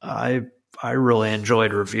I really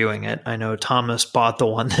enjoyed reviewing it. I know Thomas bought the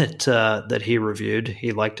one that he reviewed.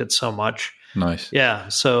 He liked it so much. Nice. Yeah.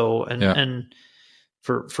 So, and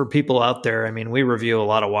for people out there, I mean, we review a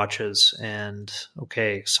lot of watches, and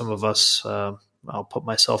okay, some of us, I'll put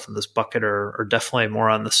myself in this bucket, are definitely more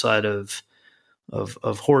on the side of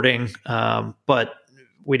hoarding. But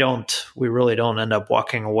we really don't end up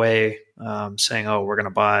walking away saying, oh, we're going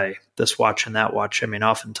to buy this watch and that watch. I mean,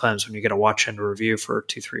 oftentimes when you get a watch into review for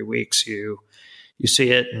 2-3 weeks, you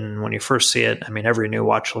see it. And when you first see it, I mean, every new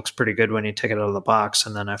watch looks pretty good when you take it out of the box.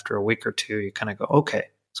 And then after a week or two, you kind of go, okay,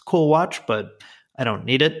 it's a cool watch, but I don't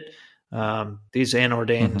need it. These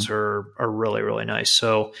Anordains are really, really nice.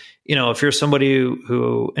 So, if you're somebody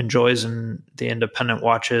who enjoys the independent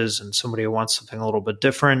watches and somebody who wants something a little bit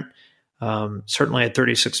different, certainly at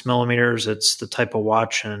 36 millimeters, it's the type of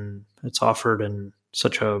watch, and it's offered in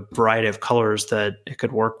such a variety of colors that it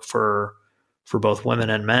could work for both women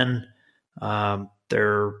and men.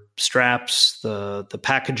 Their straps, the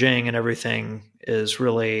packaging and everything is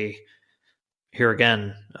really, here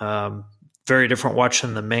again, very different watch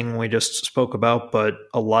than the Ming we just spoke about, but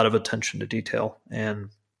a lot of attention to detail, and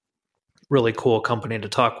really cool company to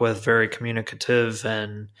talk with, very communicative,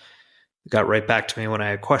 and got right back to me when I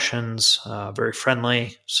had questions, very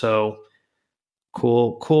friendly. So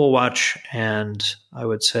cool watch. And I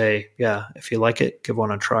would say, yeah, if you like it, give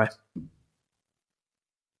one a try.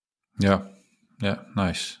 Yeah.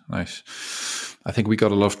 Nice. I think we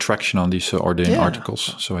got a lot of traction on these Ordain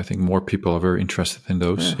articles. So I think more people are very interested in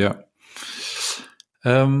those. Yeah.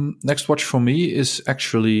 Next watch for me is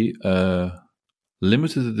actually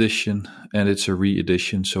limited edition, and it's a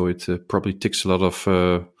re-edition. So it probably ticks a lot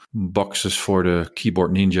of boxes for the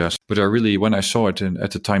keyboard ninjas. But when I saw it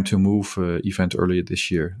at the Time to Move event earlier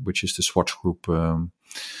this year, which is the Swatch Group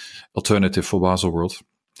alternative for Baselworld,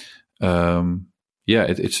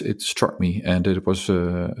 it struck me, and it was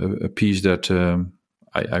a piece that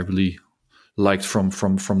I really liked from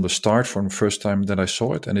the start, from the first time that I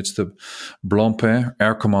saw it. And it's the Blancpain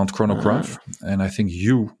Air Command chronograph. And I think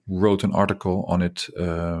you wrote an article on it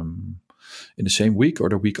in the same week or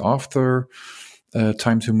the week after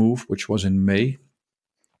Time to Move, which was in May.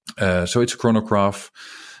 So it's a chronograph.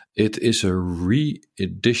 It is a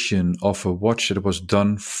re-edition of a watch that was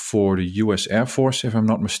done for the US Air Force, if I'm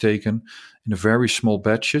not mistaken, in a very small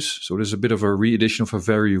batches. So there's a bit of a re-edition of a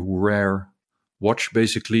very rare watch,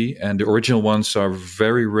 basically. And the original ones are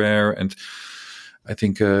very rare. And I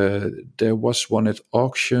think there was one at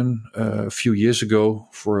auction a few years ago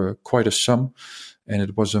for quite a sum. And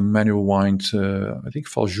it was a manual wind, I think,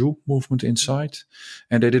 Valjoux movement inside.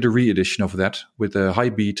 And they did a re-edition of that with a high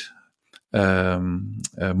beat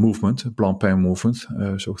movement, Blancpain movement,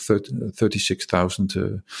 so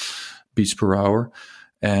 36,000 beats per hour.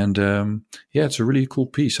 And it's a really cool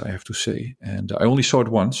piece, I have to say. And I only saw it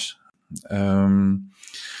once.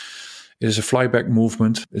 It is a flyback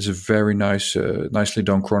movement. It's a very nice, nicely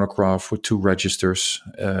done chronograph with 2 registers,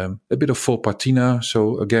 a bit of full patina.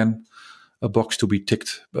 So again, a box to be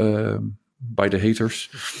ticked by the haters.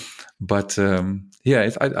 But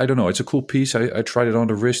I don't know. It's a cool piece. I tried it on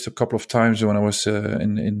the wrist a couple of times when I was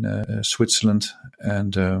in Switzerland.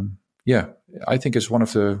 And I think it's one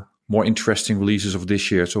of the more interesting releases of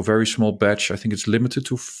this year. So very small batch. I think it's limited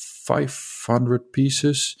to 500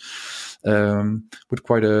 pieces with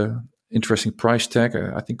quite a interesting price tag.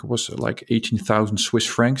 I think it was like 18,000 Swiss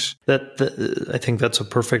francs. I think that's a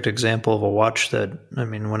perfect example of a watch that, I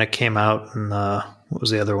mean, when it came out, and what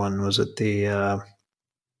was the other one? Was it the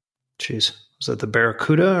was it the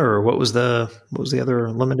Barracuda, or what was the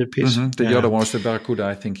other limited piece? The other one was the Barracuda,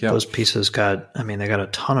 I think. Yeah, those pieces they got a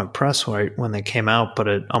ton of press right when they came out, but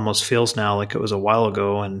it almost feels now like it was a while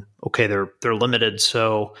ago. And okay, they're limited,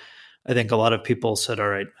 so I think a lot of people said, all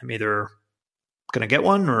right, I'm either going to get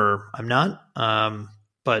one or I'm not.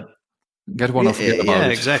 But get one or forget about it. Yeah,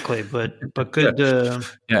 exactly. But good.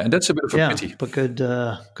 And that's a bit of a pity. But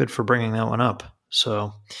good for bringing that one up.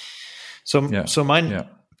 So mine. Yeah.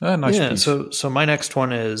 Nice piece. So my next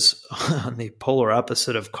one is on the polar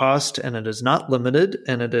opposite of cost, and it is not limited,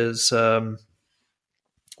 and it is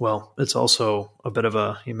well, it's also a bit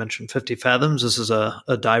of you mentioned 50 fathoms. This is a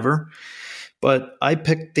diver, but I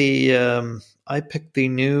picked the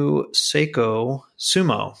new Seiko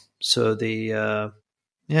Sumo. So they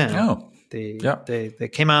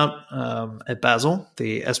came out at Basel,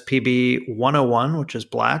 the SPB 101, which is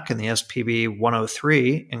black, and the SPB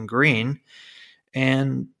 103 in green.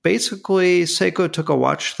 And basically, Seiko took a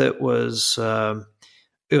watch that was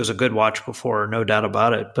it was a good watch before, no doubt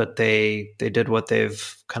about it. But they did what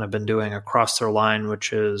they've kind of been doing across their line,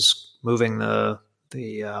 which is moving the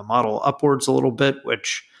model upwards a little bit,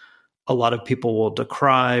 which a lot of people will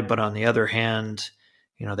decry. But on the other hand,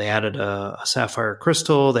 they added a sapphire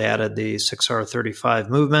crystal. They added the 6R35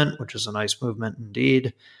 movement, which is a nice movement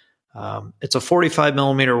indeed. It's a 45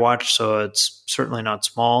 millimeter watch, so it's certainly not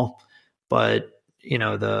small, but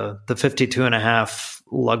the 52.5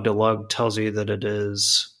 lug to lug tells you that it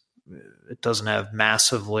doesn't have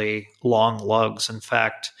massively long lugs. In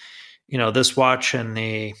fact, this watch and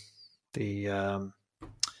the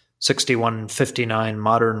 6159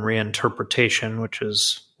 modern reinterpretation, which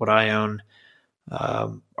is what I own,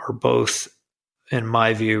 are both, in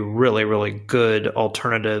my view, really, really good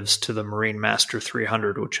alternatives to the Marine Master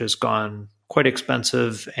 300, which has gone quite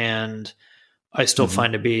expensive, and I still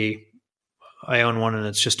find I own one, and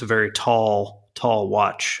it's just a very tall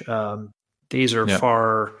watch. These are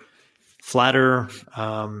far flatter,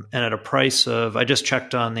 and at a price of, I just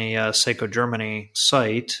checked on the Seiko Germany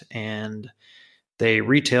site, and they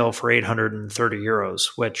retail for 830 euros,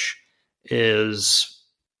 which is,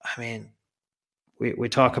 we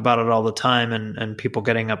talk about it all the time, and people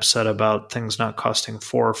getting upset about things not costing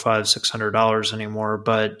 $400 or $600 anymore,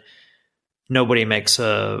 but nobody makes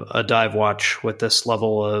a dive watch with this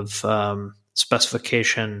level of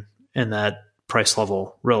specification in that price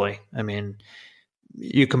level, really.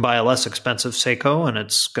 You can buy a less expensive Seiko, and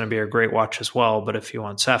it's going to be a great watch as well. But if you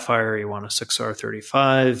want sapphire, you want a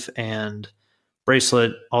 6R35 and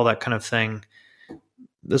bracelet, all that kind of thing,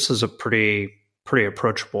 this is a pretty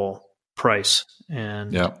approachable price.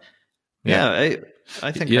 And I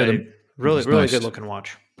think really nice. Good looking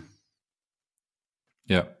watch.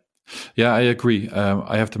 Yeah, I agree.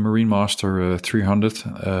 I have the Marine Master 300.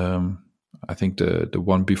 I think the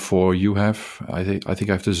one before you have. I think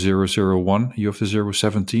I have the 001. You have the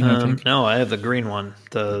 017. I think. No, I have the green one,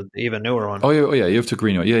 the even newer one. Oh yeah, you have the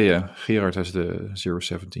green one. Yeah. Gerard has the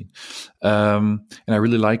 017, and I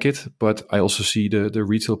really like it. But I also see the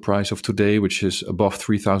retail price of today, which is above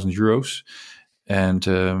 3,000 euros, and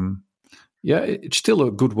it's still a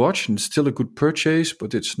good watch and still a good purchase,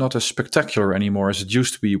 but it's not as spectacular anymore as it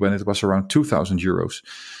used to be when it was around 2,000 euros.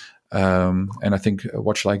 And I think a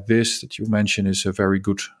watch like this that you mentioned is a very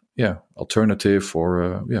good, alternative,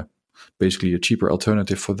 or basically a cheaper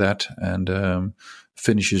alternative for that. And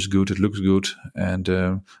finish is good, it looks good, and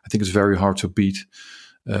I think it's very hard to beat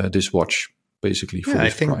this watch basically for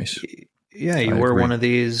this price. Yeah, you wear one of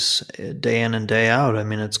these day in and day out.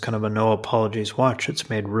 It's kind of a no apologies watch. It's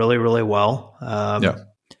made really, really well.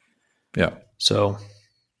 So,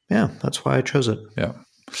 that's why I chose it. Yeah.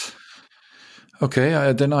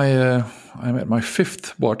 Okay, then I'm at my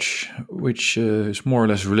fifth watch, which is more or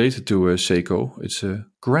less related to a Seiko. It's a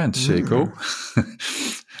Grand Seiko.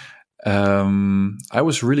 I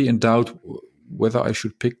was really in doubt whether I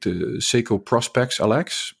should pick the Seiko Prospex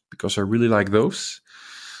LX, because I really like those.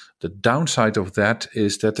 The downside of that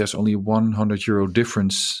is that there's only €100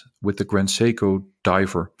 difference with the Grand Seiko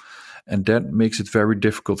diver. And that makes it very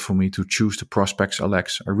difficult for me to choose the Prospex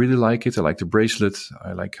LX. I really like it. I like the bracelet.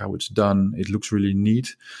 I like how it's done. It looks really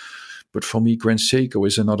neat. But for me, Grand Seiko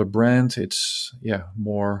is another brand. It's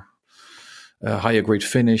more higher grade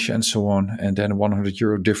finish and so on. And then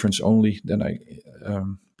 €100 difference only, then I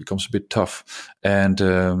becomes a bit tough. And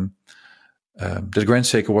the Grand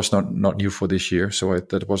Seiko was not new for this year, so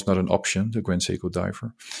that was not an option, the Grand Seiko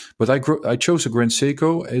diver. But I chose a Grand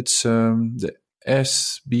Seiko. It's the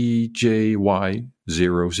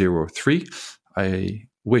SBJY003. I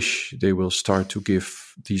wish they will start to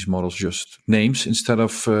give these models just names instead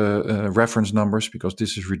of reference numbers, because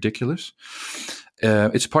this is ridiculous.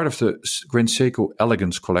 It's part of the Grand Seiko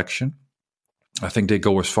Elegance collection. I think they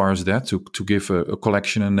go as far as that, to give a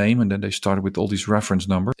collection a name, and then they start with all these reference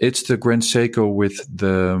numbers. It's the Grand Seiko with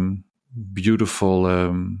the beautiful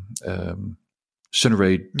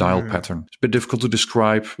Sunray dial pattern. It's a bit difficult to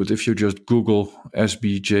describe, but if you just Google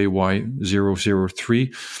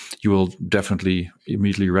SBJY003, you will definitely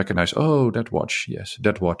immediately recognize, that watch. Yes,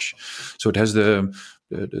 that watch. So it has the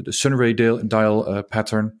Sunray dial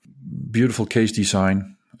pattern, beautiful case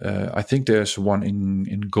design, I think there's one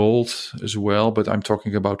in gold as well, but I'm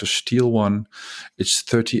talking about the steel one. It's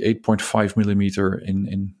 38.5 millimeter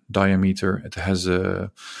in diameter. It has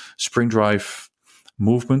a spring drive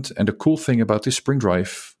movement, and the cool thing about this spring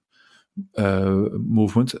drive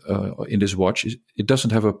movement in this watch is it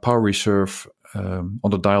doesn't have a power reserve on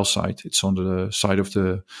the dial side. It's on the side of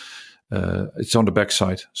the it's on the back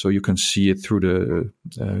side, so you can see it through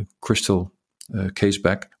the crystal case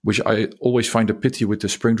back, which I always find a pity with the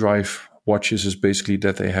spring drive watches, is basically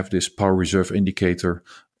that they have this power reserve indicator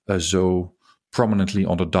so prominently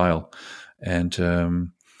on the dial. And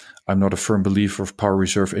I'm not a firm believer of power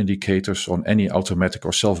reserve indicators on any automatic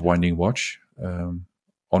or self-winding watch.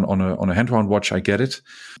 On a hand-wound watch, I get it.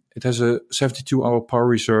 It has a 72-hour power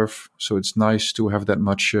reserve, so it's nice to have that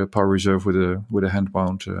much power reserve with a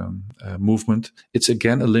hand-wound movement. It's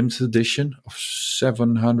again a limited edition of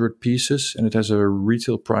 700 pieces, and it has a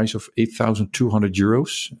retail price of 8,200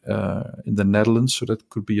 euros in the Netherlands. So that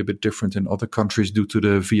could be a bit different in other countries due to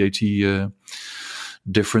the VAT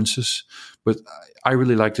differences. But I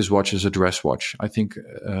really like this watch as a dress watch. I think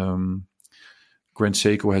Grand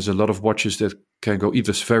Seiko has a lot of watches that can go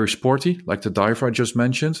either very sporty, like the diver I just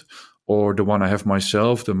mentioned, or the one I have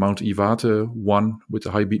myself, the Mount Iwate one with the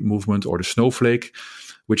high beat movement, or the Snowflake,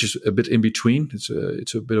 which is a bit in between. It's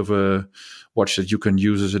a bit of a watch that you can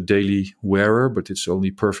use as a daily wearer, but it's only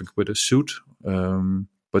perfect with a suit.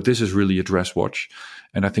 But this is really a dress watch.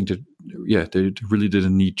 And I think that, they really did a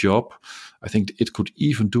neat job. I think it could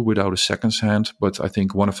even do without a seconds hand. But I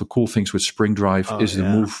think one of the cool things with spring drive is the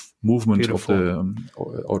movement Beautiful. of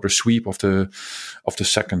the or the sweep of the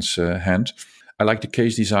seconds hand. I like the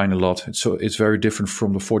case design a lot. It's very different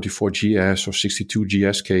from the 44 GS or 62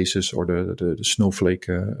 GS cases or the Snowflake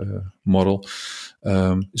model.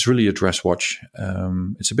 It's really a dress watch.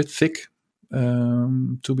 It's a bit thick,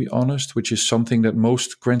 to be honest, which is something that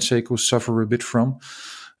most Grand Seikos suffer a bit from.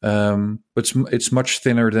 But it's much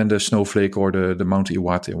thinner than the Snowflake or the Mount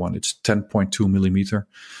Iwate one. It's 10.2 millimeter.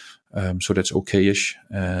 So that's okay-ish.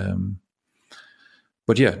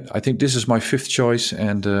 But yeah, I think this is my fifth choice,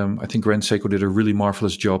 and I think Grand Seiko did a really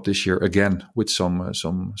marvelous job this year again with some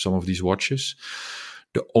of these watches.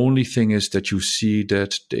 The only thing is that you see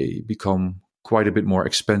that they become quite a bit more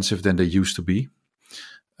expensive than they used to be.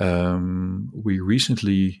 We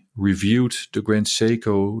recently reviewed the Grand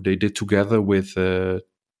Seiko they did together with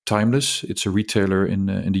Timeless. It's a retailer in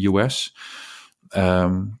the US.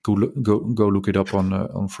 Go look it up on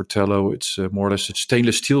Fortello. It's more or less a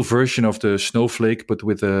stainless steel version of the Snowflake, but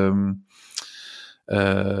with a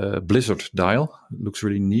Blizzard dial. It looks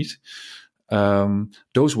really neat.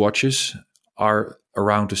 Those watches are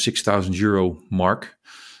around the 6,000 euro mark.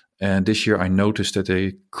 And this year I noticed that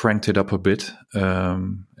they cranked it up a bit.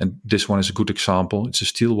 And this one is a good example. It's a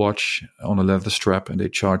steel watch on a leather strap, and they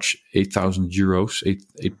charge 8,000 euros,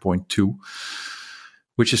 8.2,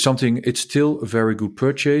 which is something, it's still a very good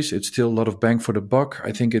purchase. It's still a lot of bang for the buck.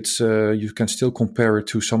 I think it's you can still compare it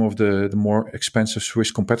to some of the more expensive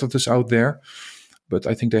Swiss competitors out there. But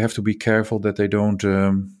I think they have to be careful that they don't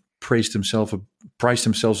price themselves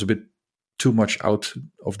a bit too much out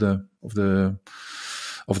of the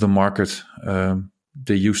market.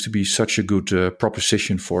 They used to be such a good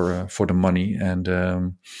proposition for the money and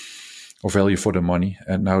or value for the money,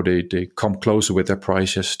 and now they come closer with their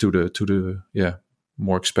prices to the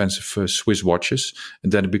more expensive Swiss watches,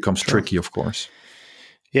 and then it becomes tricky, of course.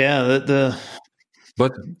 Yeah,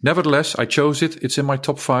 But nevertheless, I chose it. It's in my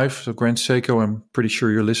top 5. So Grand Seiko, I'm pretty sure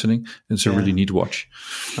you're listening. It's a really neat watch.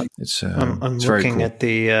 It's it's very cool.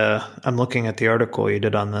 I'm looking at the article you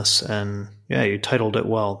did on this, and you titled it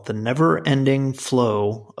well: "The Never-Ending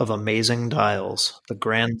Flow of Amazing Dials, the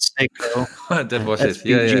Grand Seiko." That was it.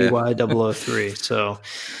 SBGY003. So,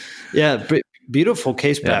 beautiful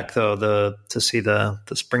case back though. To see the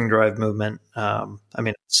spring drive movement. I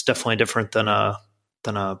mean, it's definitely different than a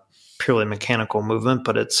purely mechanical movement,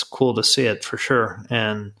 but it's cool to see it for sure.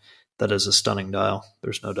 And that is a stunning dial.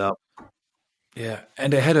 There's no doubt. Yeah.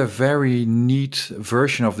 And they had a very neat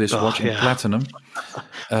version of this watch in platinum,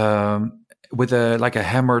 with a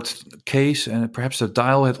hammered case, and perhaps the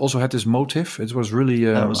dial also had this motif. It was really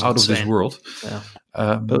out of this world. Yeah.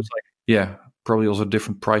 It was probably also a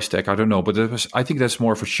different price tag. I don't know, but I think that's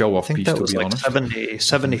more of a show-off piece, to be honest.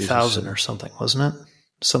 70,000 or something, wasn't it?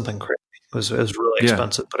 Something crazy. It was really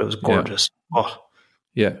expensive, but it was gorgeous. Yeah. Oh.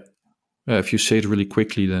 Yeah. If you say it really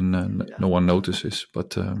quickly, then no one notices.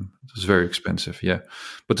 But it was very expensive,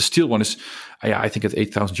 But the steel one is, I think at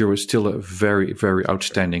 8,000 euros, still a very, very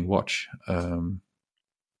outstanding watch.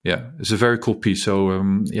 It's a very cool piece. So,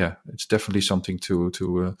 it's definitely something to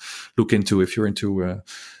look into if you're into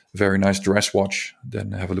very nice dress watch,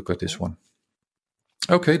 then have a look at this one.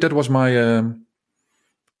 Okay, that was my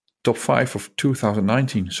top 5 of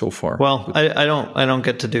 2019 so far. Well, I don't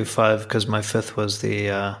get to do 5 because my 5th was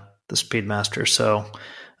the Speedmaster. So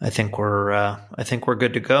I think we're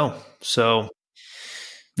good to go. So.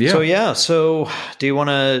 Yeah. So do you want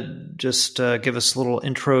to just give us a little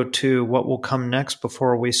intro to what will come next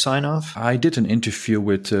before we sign off? I did an interview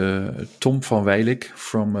with Tom van Wijlik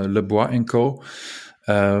from Lebois & Co.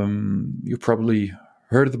 You probably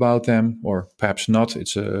heard about them, or perhaps not.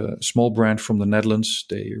 It's a small brand from the Netherlands.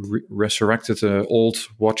 They resurrected an old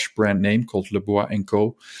watch brand name called Lebois &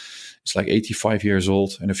 Co. It's like 85 years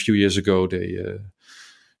old. And a few years ago, they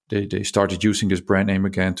started using this brand name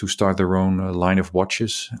again to start their own line of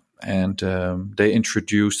watches. And they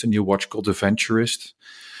introduced a new watch called the Venturist.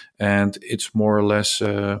 And it's more or less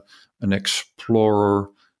an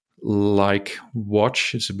explorer-like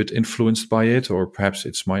watch. It's a bit influenced by it, or perhaps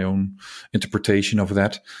it's my own interpretation of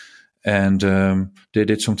that. And they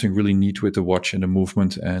did something really neat with the watch and the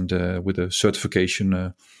movement, and with a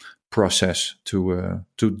certification process to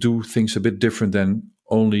do things a bit different than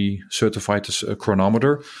only certified as a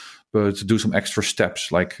chronometer, but to do some extra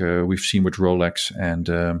steps like we've seen with Rolex and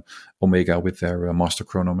Omega with their master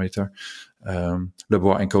chronometer.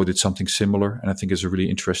 Lebois & Co. did something similar, and I think it's a really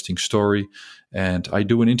interesting story. And I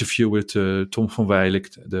do an interview with Tom van Wijlik,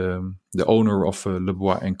 the owner of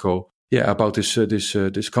Lebois & Co. Yeah, about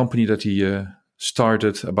this company that he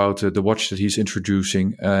started, about the watch that he's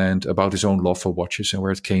introducing, and about his own love for watches and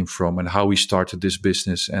where it came from, and how he started this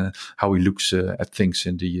business and how he looks at things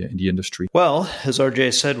in the industry. Well, as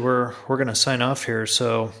RJ said, we're going to sign off here.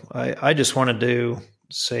 So I just wanted to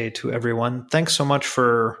say to everyone, thanks so much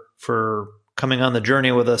for coming on the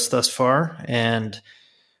journey with us thus far, and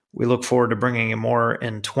we look forward to bringing you more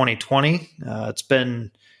in 2020. It's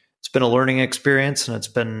been a learning experience,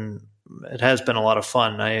 and it has been a lot of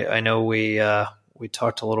fun. I know we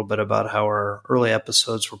talked a little bit about how our early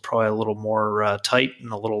episodes were probably a little more tight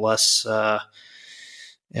and a little less,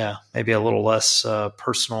 maybe a little less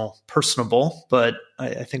personable. But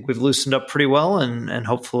I think we've loosened up pretty well, and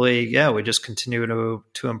hopefully, we just continue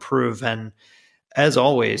to improve. And as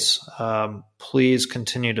always, please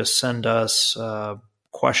continue to send us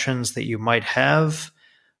questions that you might have.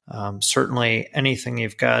 Certainly anything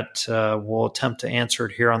you've got, we'll attempt to answer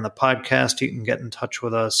it here on the podcast. You can get in touch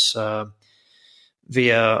with us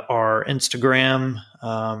via our Instagram,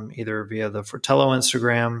 either via the Fratello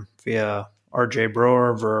Instagram, via RJ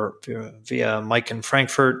Broer, via Mike in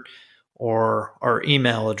Frankfurt, or our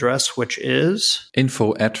email address, which is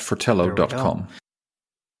info@fratello.com.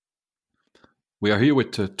 We are here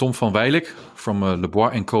with Tom van Wijlik from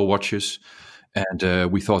Lebois & Co. Watches. And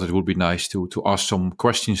we thought it would be nice to ask some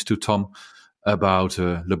questions to Tom about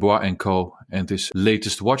Lebois & Co. and this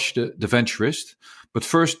latest watch, the Venturist. But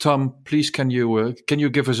first, Tom, please can you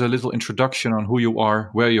give us a little introduction on who you are,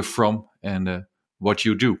 where you're from, and what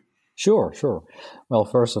you do? Sure. Well,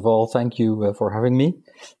 first of all, thank you for having me.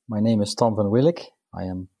 My name is Tom van Wijlik. I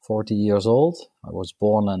am 40 years old. I was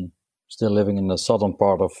born and still living in the southern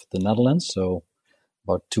part of the Netherlands, so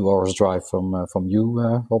about 2 hours drive from you,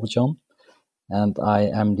 Robert-Jan. And I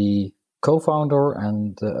am the co-founder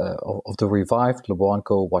and of the revived Lebois &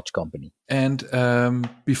 Co. watch company. And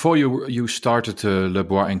before you started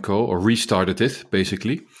Lebois & Co. or restarted it,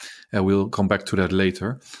 basically, we'll come back to that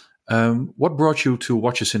later. What brought you to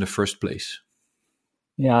watches in the first place?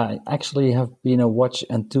 Yeah, I actually have been a watch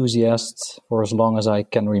enthusiast for as long as I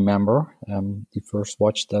can remember. The first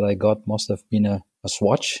watch that I got must have been a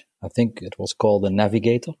Swatch. I think it was called a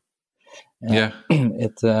Navigator.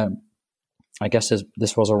 I guess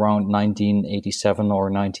this was around 1987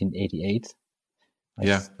 or 1988.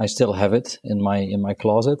 I still have it in my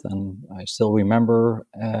closet, and I still remember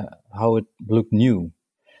how it looked new.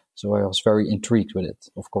 So I was very intrigued with it.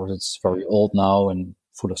 Of course, it's very old now and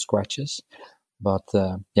full of scratches. But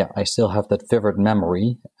I still have that vivid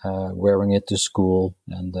memory, wearing it to school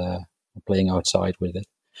and playing outside with it.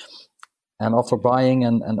 And after buying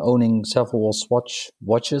and owning several Swatch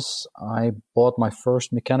watches, I bought my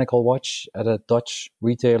first mechanical watch at a Dutch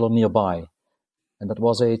retailer nearby. And that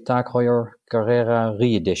was a Tag Heuer Carrera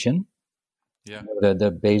re-edition. Yeah. The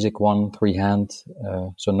basic one, 3-hand,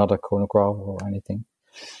 so not a chronograph or anything.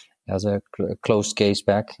 It has a closed case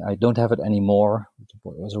back. I don't have it anymore. It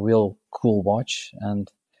was a real cool watch.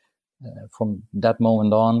 And from that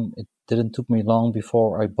moment on, it didn't took me long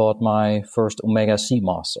before I bought my first Omega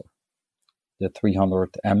Seamaster. The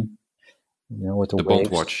 300M, with the Bond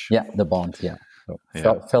watch. Yeah, the Bond, yeah.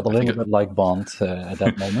 So felt a little bit like Bond at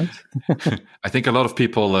that moment. I think a lot of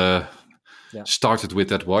people started with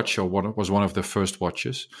that watch, or was one of the first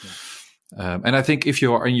watches. And I think if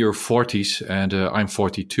you are in your 40s, and I'm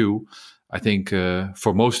 42, I think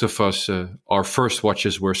for most of us, our first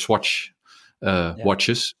watches were Swatch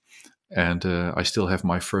watches, and I still have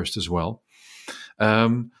my first as well.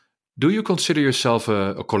 Do you consider yourself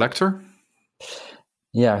a collector?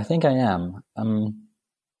 Yeah, I think I am.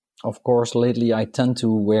 Of course, lately I tend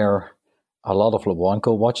to wear a lot of Lebrun &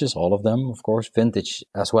 Co watches, all of them, of course, vintage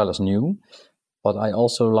as well as new. But I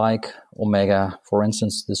also like Omega, for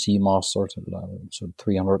instance, the Seamaster, so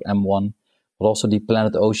 300 M1, but also the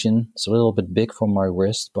Planet Ocean. It's a little bit big for my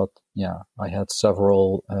wrist, but yeah, I had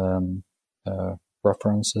several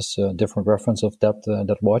references, different reference of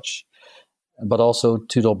that watch. But also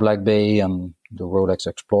Tudor Black Bay and the Rolex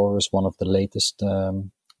Explorer is one of the latest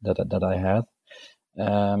that I had.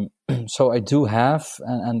 So I do have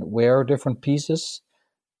and wear different pieces,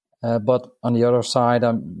 but on the other side,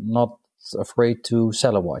 I'm not afraid to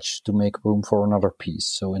sell a watch to make room for another piece.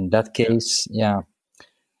 So in that case, if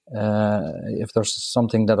there's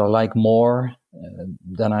something that I like more,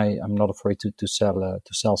 then I'm not afraid to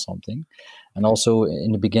sell something. And also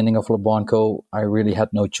in the beginning of Lebrun & Co, I really had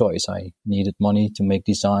no choice. I needed money to make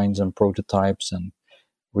designs and prototypes and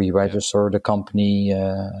re-register the company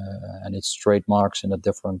and its trademarks in the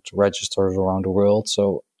different registers around the world.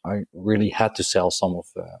 So I really had to sell some of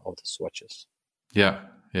the swatches. Yeah.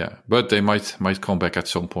 But they might come back at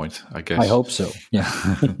some point, I guess. I hope so, yeah.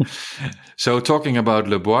 So talking about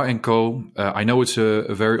Lebrun & Co, I know it's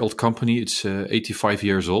a very old company. It's 85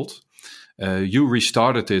 years old. You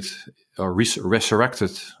restarted it, or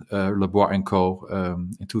resurrected Lebrun & Co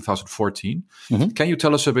in 2014. Mm-hmm. Can you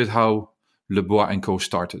tell us a bit how Lebrun & Co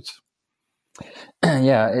started?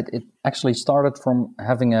 Yeah, it actually started from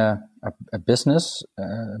having a business,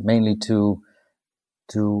 mainly to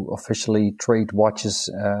officially trade watches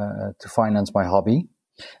to finance my hobby.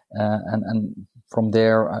 And from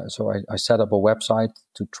there, so I set up a website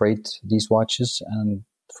to trade these watches. And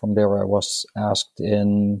from there, I was asked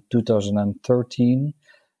in 2013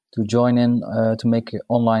 to join in to make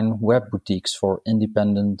online web boutiques for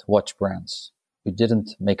independent watch brands. We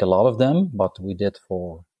didn't make a lot of them, but we did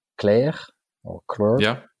for Claire or Clerc.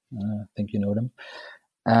 Yeah. I think you know them.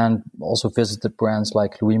 And also visited brands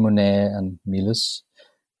like Louis Monet and Miles.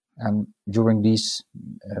 And during these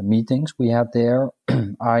meetings we had there,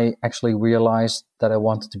 I actually realized that I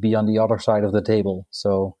wanted to be on the other side of the table.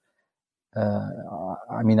 So,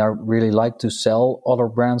 I really like to sell other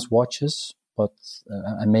brands' watches, but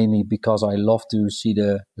and mainly because I love to see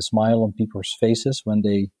the smile on people's faces when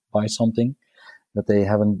they buy something that they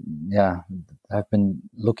have been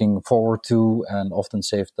looking forward to and often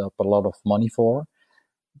saved up a lot of money for.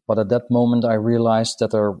 But at that moment, I realized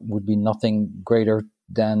that there would be nothing greater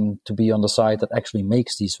than to be on the side that actually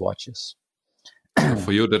makes these watches.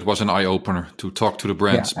 For you, that was an eye-opener to talk to the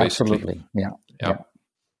brands, basically. Absolutely.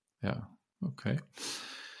 Yeah. Okay.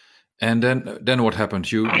 And then what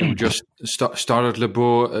happened? You just started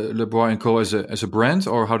Lebrun & Co as a brand,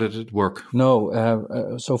 or how did it work?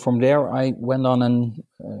 No. So from there, I went on and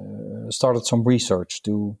started some research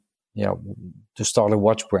to start a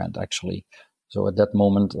watch brand, actually. So at that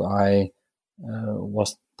moment, I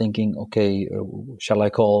was thinking, okay, shall I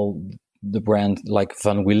call the brand like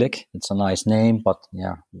Van Wielijk? It's a nice name, but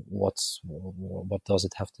what does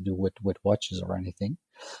it have to do with watches or anything?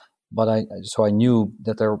 But I knew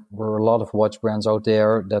that there were a lot of watch brands out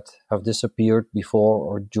there that have disappeared before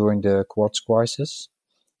or during the quartz crisis.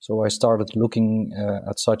 So I started looking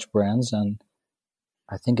at such brands, and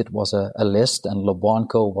I think it was a list, and Lebrun &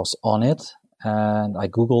 Co was on it. And I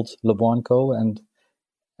Googled Lebrun & Co, and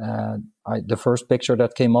the first picture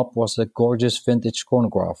that came up was a gorgeous vintage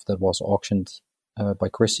chronograph that was auctioned by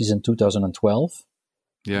Christie's in 2012.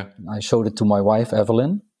 Yeah. I showed it to my wife,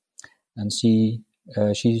 Evelyn, and she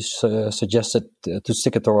suggested to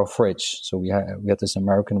stick it to our fridge. So we had this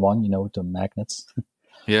American one, with the magnets.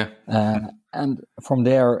 Yeah. And from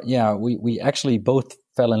there, we actually both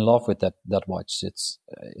fell in love with that watch. It's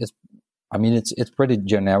pretty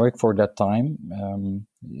generic for that time.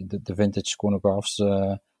 The vintage chronographs,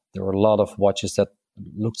 there were a lot of watches that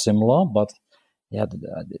looked similar, but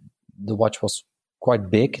the watch was quite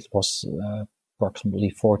big. It was approximately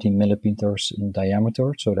 14 millimeters in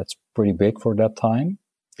diameter, so that's pretty big for that time.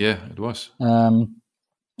 Yeah, it was.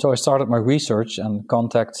 So I started my research and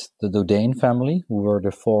contacted the Dodane family, who were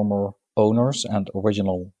the former owners and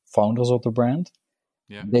original founders of the brand.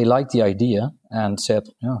 Yeah. They liked the idea and said,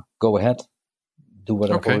 go ahead, do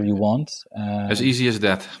whatever you want. As easy as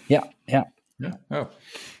that. Yeah. Yeah. Oh,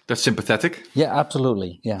 that's sympathetic. Yeah,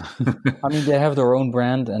 absolutely. Yeah. I mean, they have their own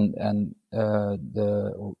brand, and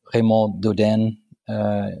the Raymond Dodin,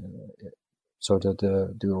 so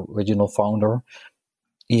the original founder,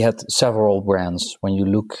 he had several brands. When you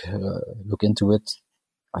look into it,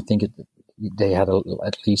 I think they had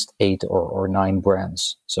at least 8 or 9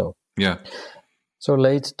 brands. So yeah. So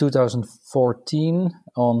late 2014,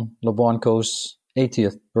 on Leblanco's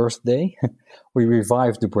 80th birthday, we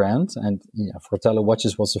revived the brand, and Fratello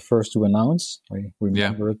Watches was the first to announce. We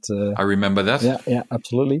remember it. I remember that. Yeah,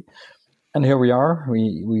 absolutely. And here we are.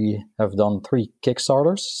 We have done 3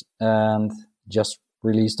 Kickstarters and just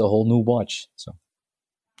released a whole new watch. So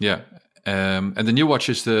yeah, and the new watch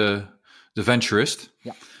is the Venturist.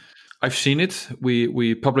 Yeah, I've seen it.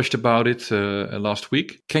 We published about it last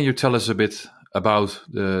week. Can you tell us a bit about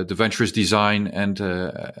the Venturist design and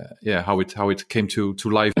how it came to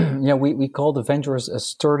life? Yeah, we call the Venturist a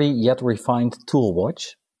sturdy yet refined tool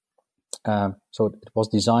watch. So it was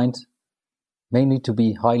designed mainly to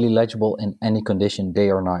be highly legible in any condition, day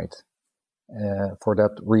or night. For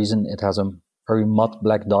that reason, it has a very matte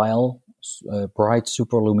black dial, bright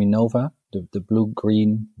superluminova, the blue,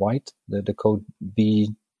 green, white, the code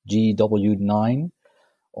BGW9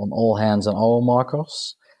 on all hands and all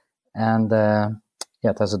markers. And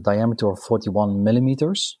it has a diameter of 41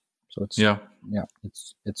 millimeters. So it's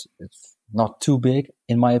it's not too big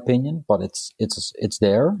in my opinion, but it's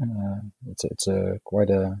there. It's quite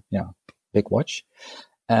a big watch.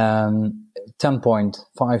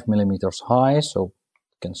 10.5 millimeters high, so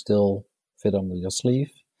it can still fit under your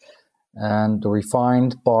sleeve. And the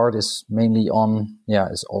refined part is mainly on,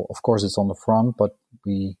 of course it's on the front, but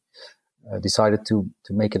we decided to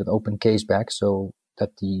make it an open case back so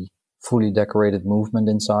that the fully decorated movement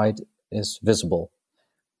inside is visible.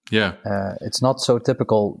 Yeah. It's not so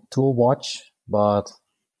typical tool watch, but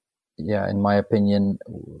in my opinion,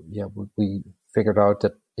 we figured out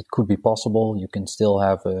that it could be possible. You can still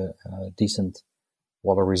have a decent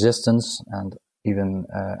water resistance and even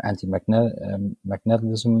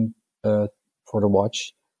anti-magnetism for the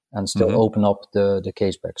watch, and still open up the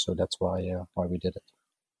case back. So that's why we did it.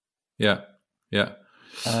 Yeah.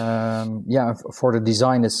 For the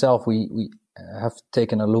design itself, we have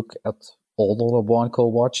taken a look at all the Leblanco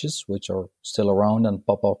watches, which are still around and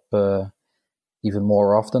pop up even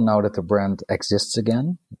more often now that the brand exists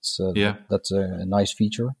again. That's a nice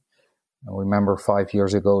feature. I remember 5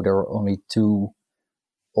 years ago there were only 2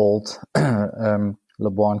 old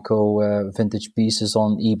Leblanco vintage pieces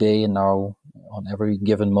on eBay, and now on every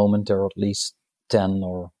given moment there are at least 10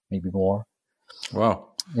 or maybe more.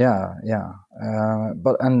 Wow. Yeah.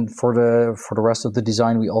 But for the rest of the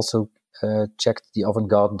design, we also checked the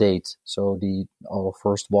avant-garde date. So our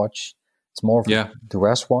first watch, it's more of a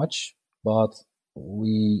dress watch, but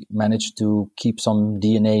we managed to keep some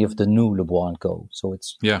DNA of the new Leblanco. So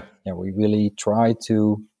it's we really try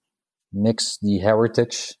to mix the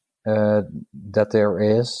heritage that there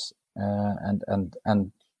is, and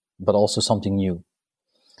but also something new.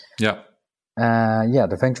 Yeah.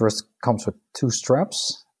 The Venturist comes with 2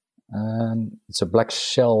 straps. It's a black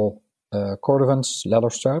shell Cordovans leather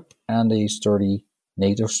strap and a sturdy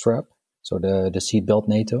NATO strap. So the seatbelt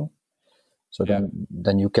NATO. So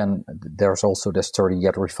then you can. There's also the sturdy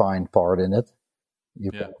yet refined part in it.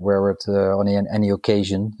 You can wear it on any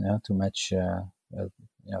occasion to match. To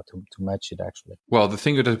match it actually. Well, the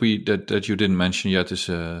thing that you didn't mention yet is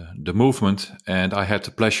the movement, and I had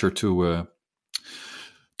the pleasure to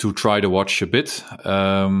try the watch a bit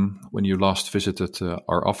when you last visited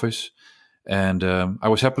our office, and I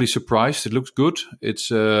was happily surprised. It looks good.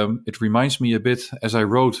 It reminds me a bit, as I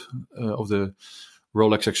wrote, of the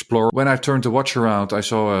Rolex Explorer. When I turned the watch around, I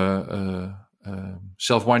saw a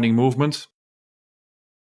self-winding movement,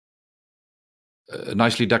 a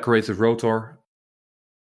nicely decorated rotor.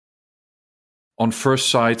 On first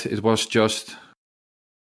sight, it was just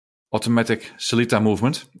automatic Sellita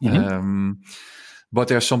movement. But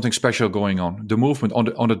there's something special going on. The movement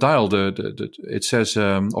on the dial, it says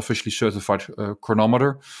officially certified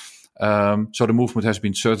chronometer. So the movement has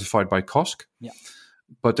been certified by COSC. Yeah.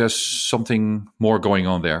 But there's something more going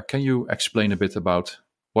on there. Can you explain a bit about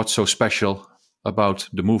what's so special about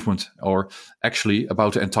the movement, or actually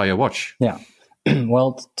about the entire watch? Yeah.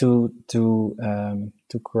 Well, to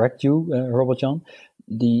correct you, Robert Jan,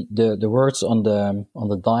 the words on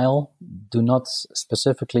the dial do not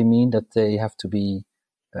specifically mean that they have to be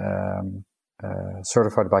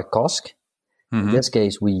certified by COSC. In this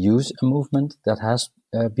case, we use a movement that has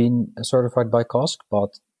been certified by COSC,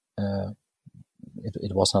 but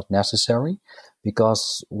it was not necessary,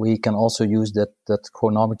 because we can also use that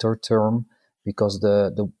chronometer term because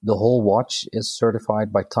the whole watch is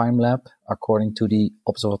certified by TimeLab according to the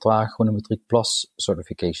Observatoire Chronometrique Plus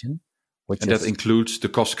certification, that includes the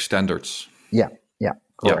COSC standards. Yeah,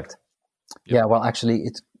 correct. Yeah, well, actually,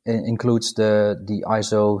 it includes the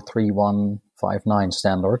ISO 3159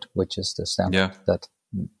 standard, which is the standard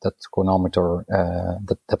that's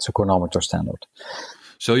a chronometer standard.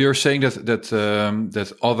 So you're saying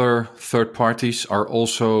that other third parties are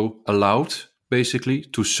also allowed, basically,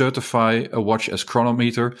 to certify a watch as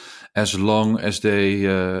chronometer as long as they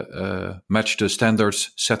match the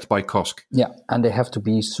standards set by COSC. Yeah, and they have to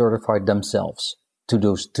be certified themselves to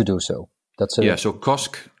do so. So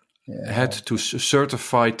COSC had to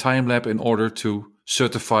certify TimeLab in order to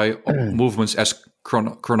certify movements as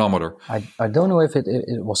chronometer. I don't know if it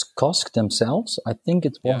was COSC themselves. I think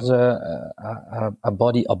it was a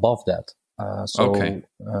body above that.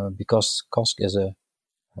 Because COSC is an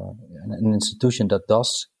institution that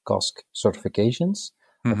does COSC certifications.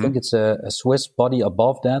 I think it's a Swiss body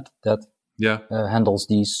above that handles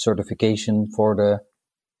the certification for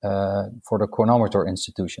the chronometer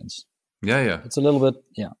institutions. It's a little bit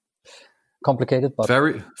complicated, but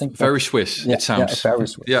very Swiss. It sounds very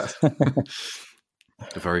Swiss. Yeah.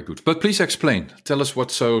 Very good. But please explain. Tell us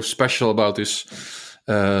what's so special about this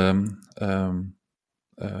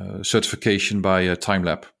certification by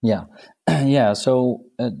TimeLab. So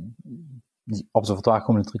the Observatoire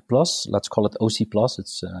Chronometrique Plus, let's call it OC Plus.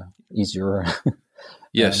 It's easier.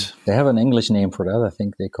 Yes. They have an English name for that. I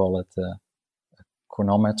think they call it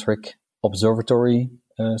Chronometric Observatory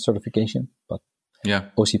certification. But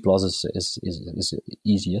OC Plus is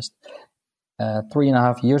easiest.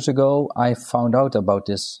 3.5 years ago, I found out about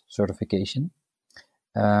this certification,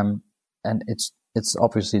 and it's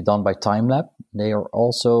obviously done by TimeLab. They are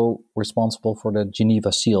also responsible for the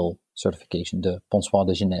Geneva Seal certification, the Ponceau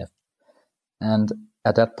de Genève. And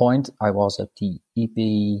at that point, I was at the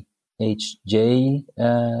EPHJ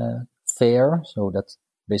fair, so that's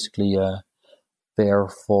basically a fair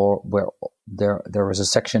for where there is a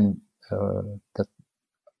section that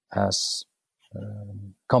has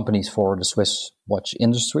companies for the Swiss watch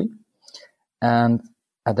industry. And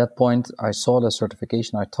at that point, I saw the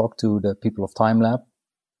certification. I talked to the people of TimeLab,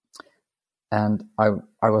 and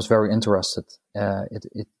I was very interested. It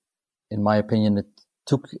in my opinion, it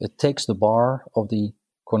takes the bar of the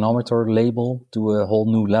chronometer label to a whole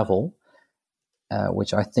new level,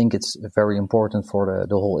 which I think it's very important for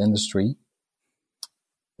the whole industry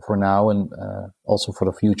for now and also for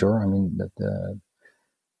the future. I mean,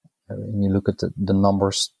 when you look at the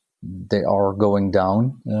numbers, they are going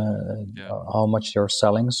down, how much they're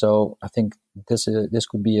selling. So I think this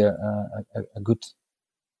could be a good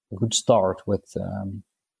start with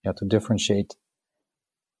to differentiate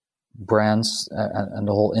brands and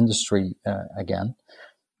the whole industry again.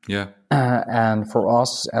 And for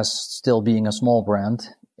us, as still being a small brand,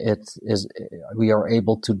 we are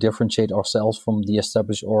able to differentiate ourselves from the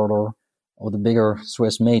established order of the bigger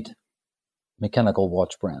Swiss-made mechanical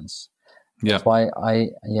watch brands. That's why I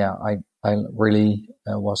really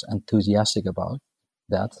was enthusiastic about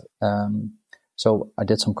that. So I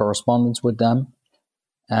did some correspondence with them,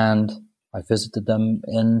 and I visited them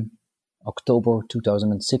in October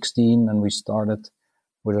 2016, and we started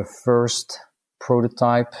with a first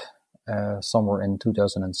prototype somewhere in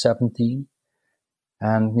 2017.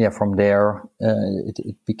 And from there,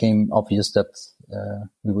 it became obvious that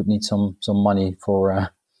we would need some money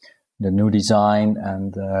for the new design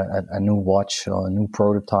and a new watch or new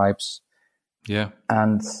prototypes.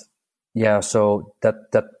 And so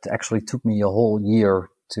that actually took me a whole year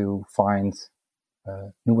to find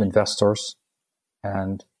new investors,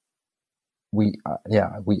 and we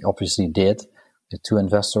obviously did. The two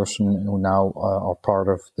investors who now are part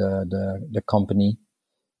of the company.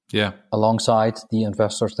 Alongside the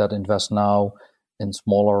investors that invest now in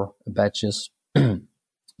smaller batches.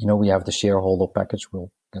 We have the shareholder package.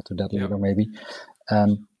 We'll get to that later, maybe.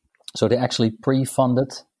 So they actually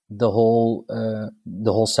pre-funded the whole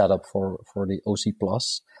setup for the OC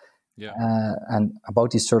Plus. And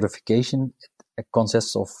about this certification, it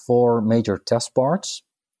consists of 4 major test parts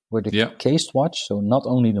with the cased watch. So not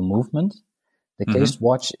only the movement, the cased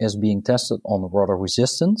watch is being tested on water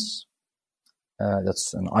resistance.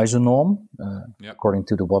 That's an ISO norm, according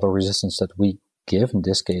to the water resistance that we give. In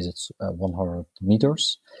this case, it's 100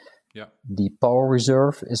 meters. The power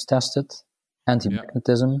reserve is tested.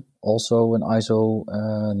 Anti-magnetism, also an ISO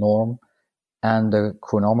norm. And the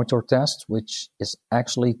chronometer test, which is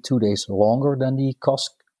actually 2 days longer than the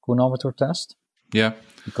COSC chronometer test.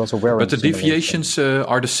 Because of wear. But the deviations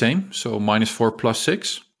are the same, so -4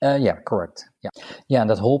 +6? Yeah, correct. Yeah, and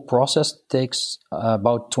that whole process takes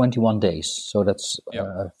about 21 days. So that's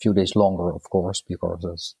a few days longer, of course, because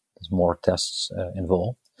there's more tests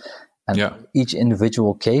involved. And each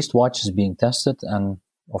individual cased watch is being tested, and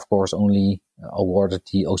of course only awarded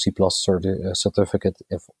the OC Plus certificate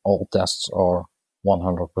if all tests are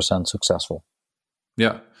 100% successful.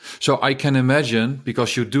 Yeah. So I can imagine,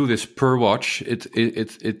 because you do this per watch, it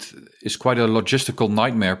is quite a logistical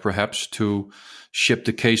nightmare perhaps to ship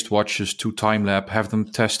the cased watches to Timelab, have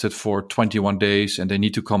them tested for 21 days, and they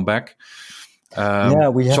need to come back.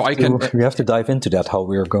 We have to dive into that, how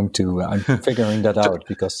we're going to, I'm figuring that out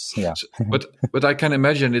because, But I can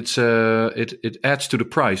imagine it adds to the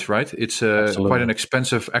price, right? It's quite an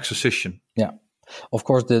expensive acquisition. Yeah. Of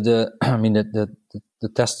course, the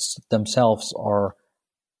tests themselves are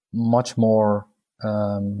much more,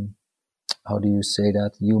 how do you say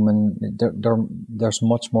that? Human. There's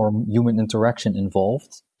much more human interaction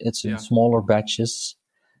involved. It's in smaller batches.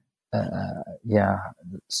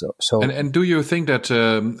 So. And do you think that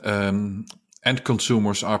end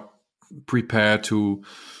consumers are prepared to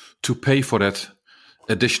pay for that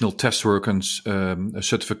additional test work and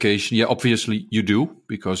certification? Yeah, obviously you do,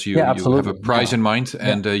 because you have a price in mind,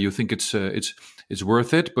 and you think it's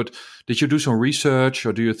worth it. But did you do some research,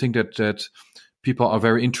 or do you think that people are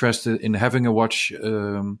very interested in having a watch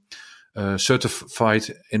certified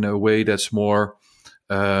in a way that's more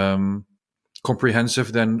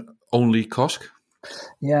comprehensive than only COSC?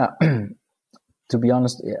 Yeah, to be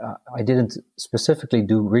honest, I didn't specifically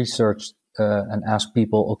do research and ask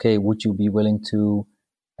people, okay, would you be willing to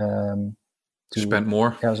spend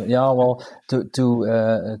more? To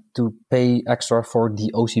pay extra for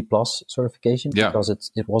the OC Plus certification, because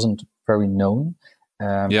it wasn't very known.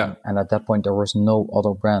 And at that point, there was no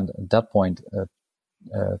other brand at that point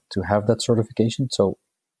to have that certification. So,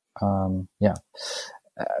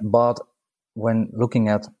 but when looking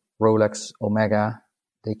at Rolex, Omega,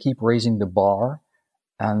 they keep raising the bar,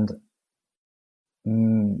 and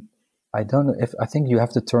I think you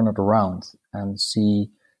have to turn it around and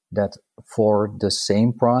see that for the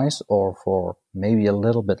same price, or for maybe a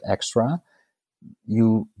little bit extra,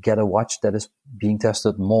 you get a watch that is being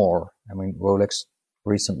tested more. I mean, Rolex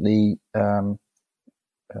recently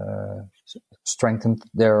strengthened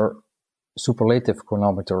their superlative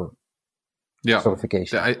chronometer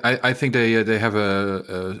certification. I think they have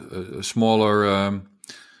a smaller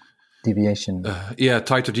deviation.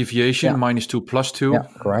 Tighter deviation, -2, +2. Yeah,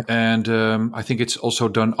 correct. And I think it's also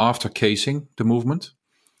done after casing the movement.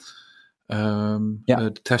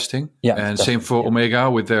 The testing. Yeah, and same for Omega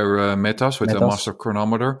with their Metas, with their master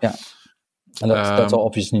chronometer. Yeah. And that's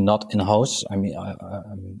obviously not in-house. I mean,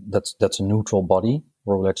 that's a neutral body.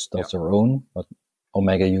 Rolex does their own, but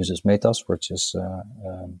Omega uses Metas, which is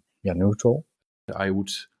neutral. I would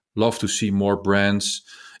love to see more brands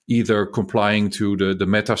either complying to the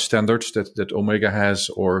Meta standards that Omega has,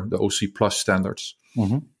 or the OC Plus standards.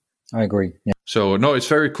 Mm-hmm. I agree. Yeah. So no, it's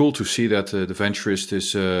very cool to see that the Venturist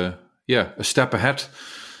is a step ahead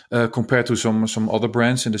compared to some other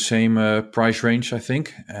brands in the same price range, I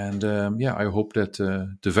think. And I hope that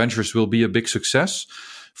the Venturist will be a big success.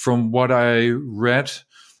 From what I read,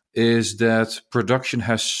 is that production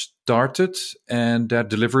has started and that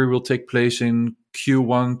delivery will take place in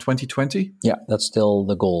Q1 2020? Yeah, that's still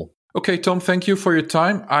the goal. Okay, Tom, thank you for your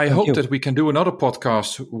time. I hope that we can do another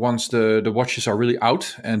podcast once the watches are really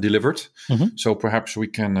out and delivered. Mm-hmm. So perhaps we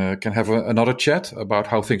can have another chat about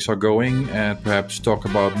how things are going, and perhaps talk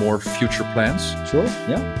about more future plans. Sure,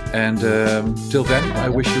 yeah. And till then, I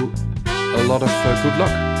wish you a lot of good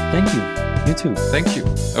luck. Thank you. You too. Thank you.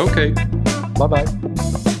 Okay. Bye-bye.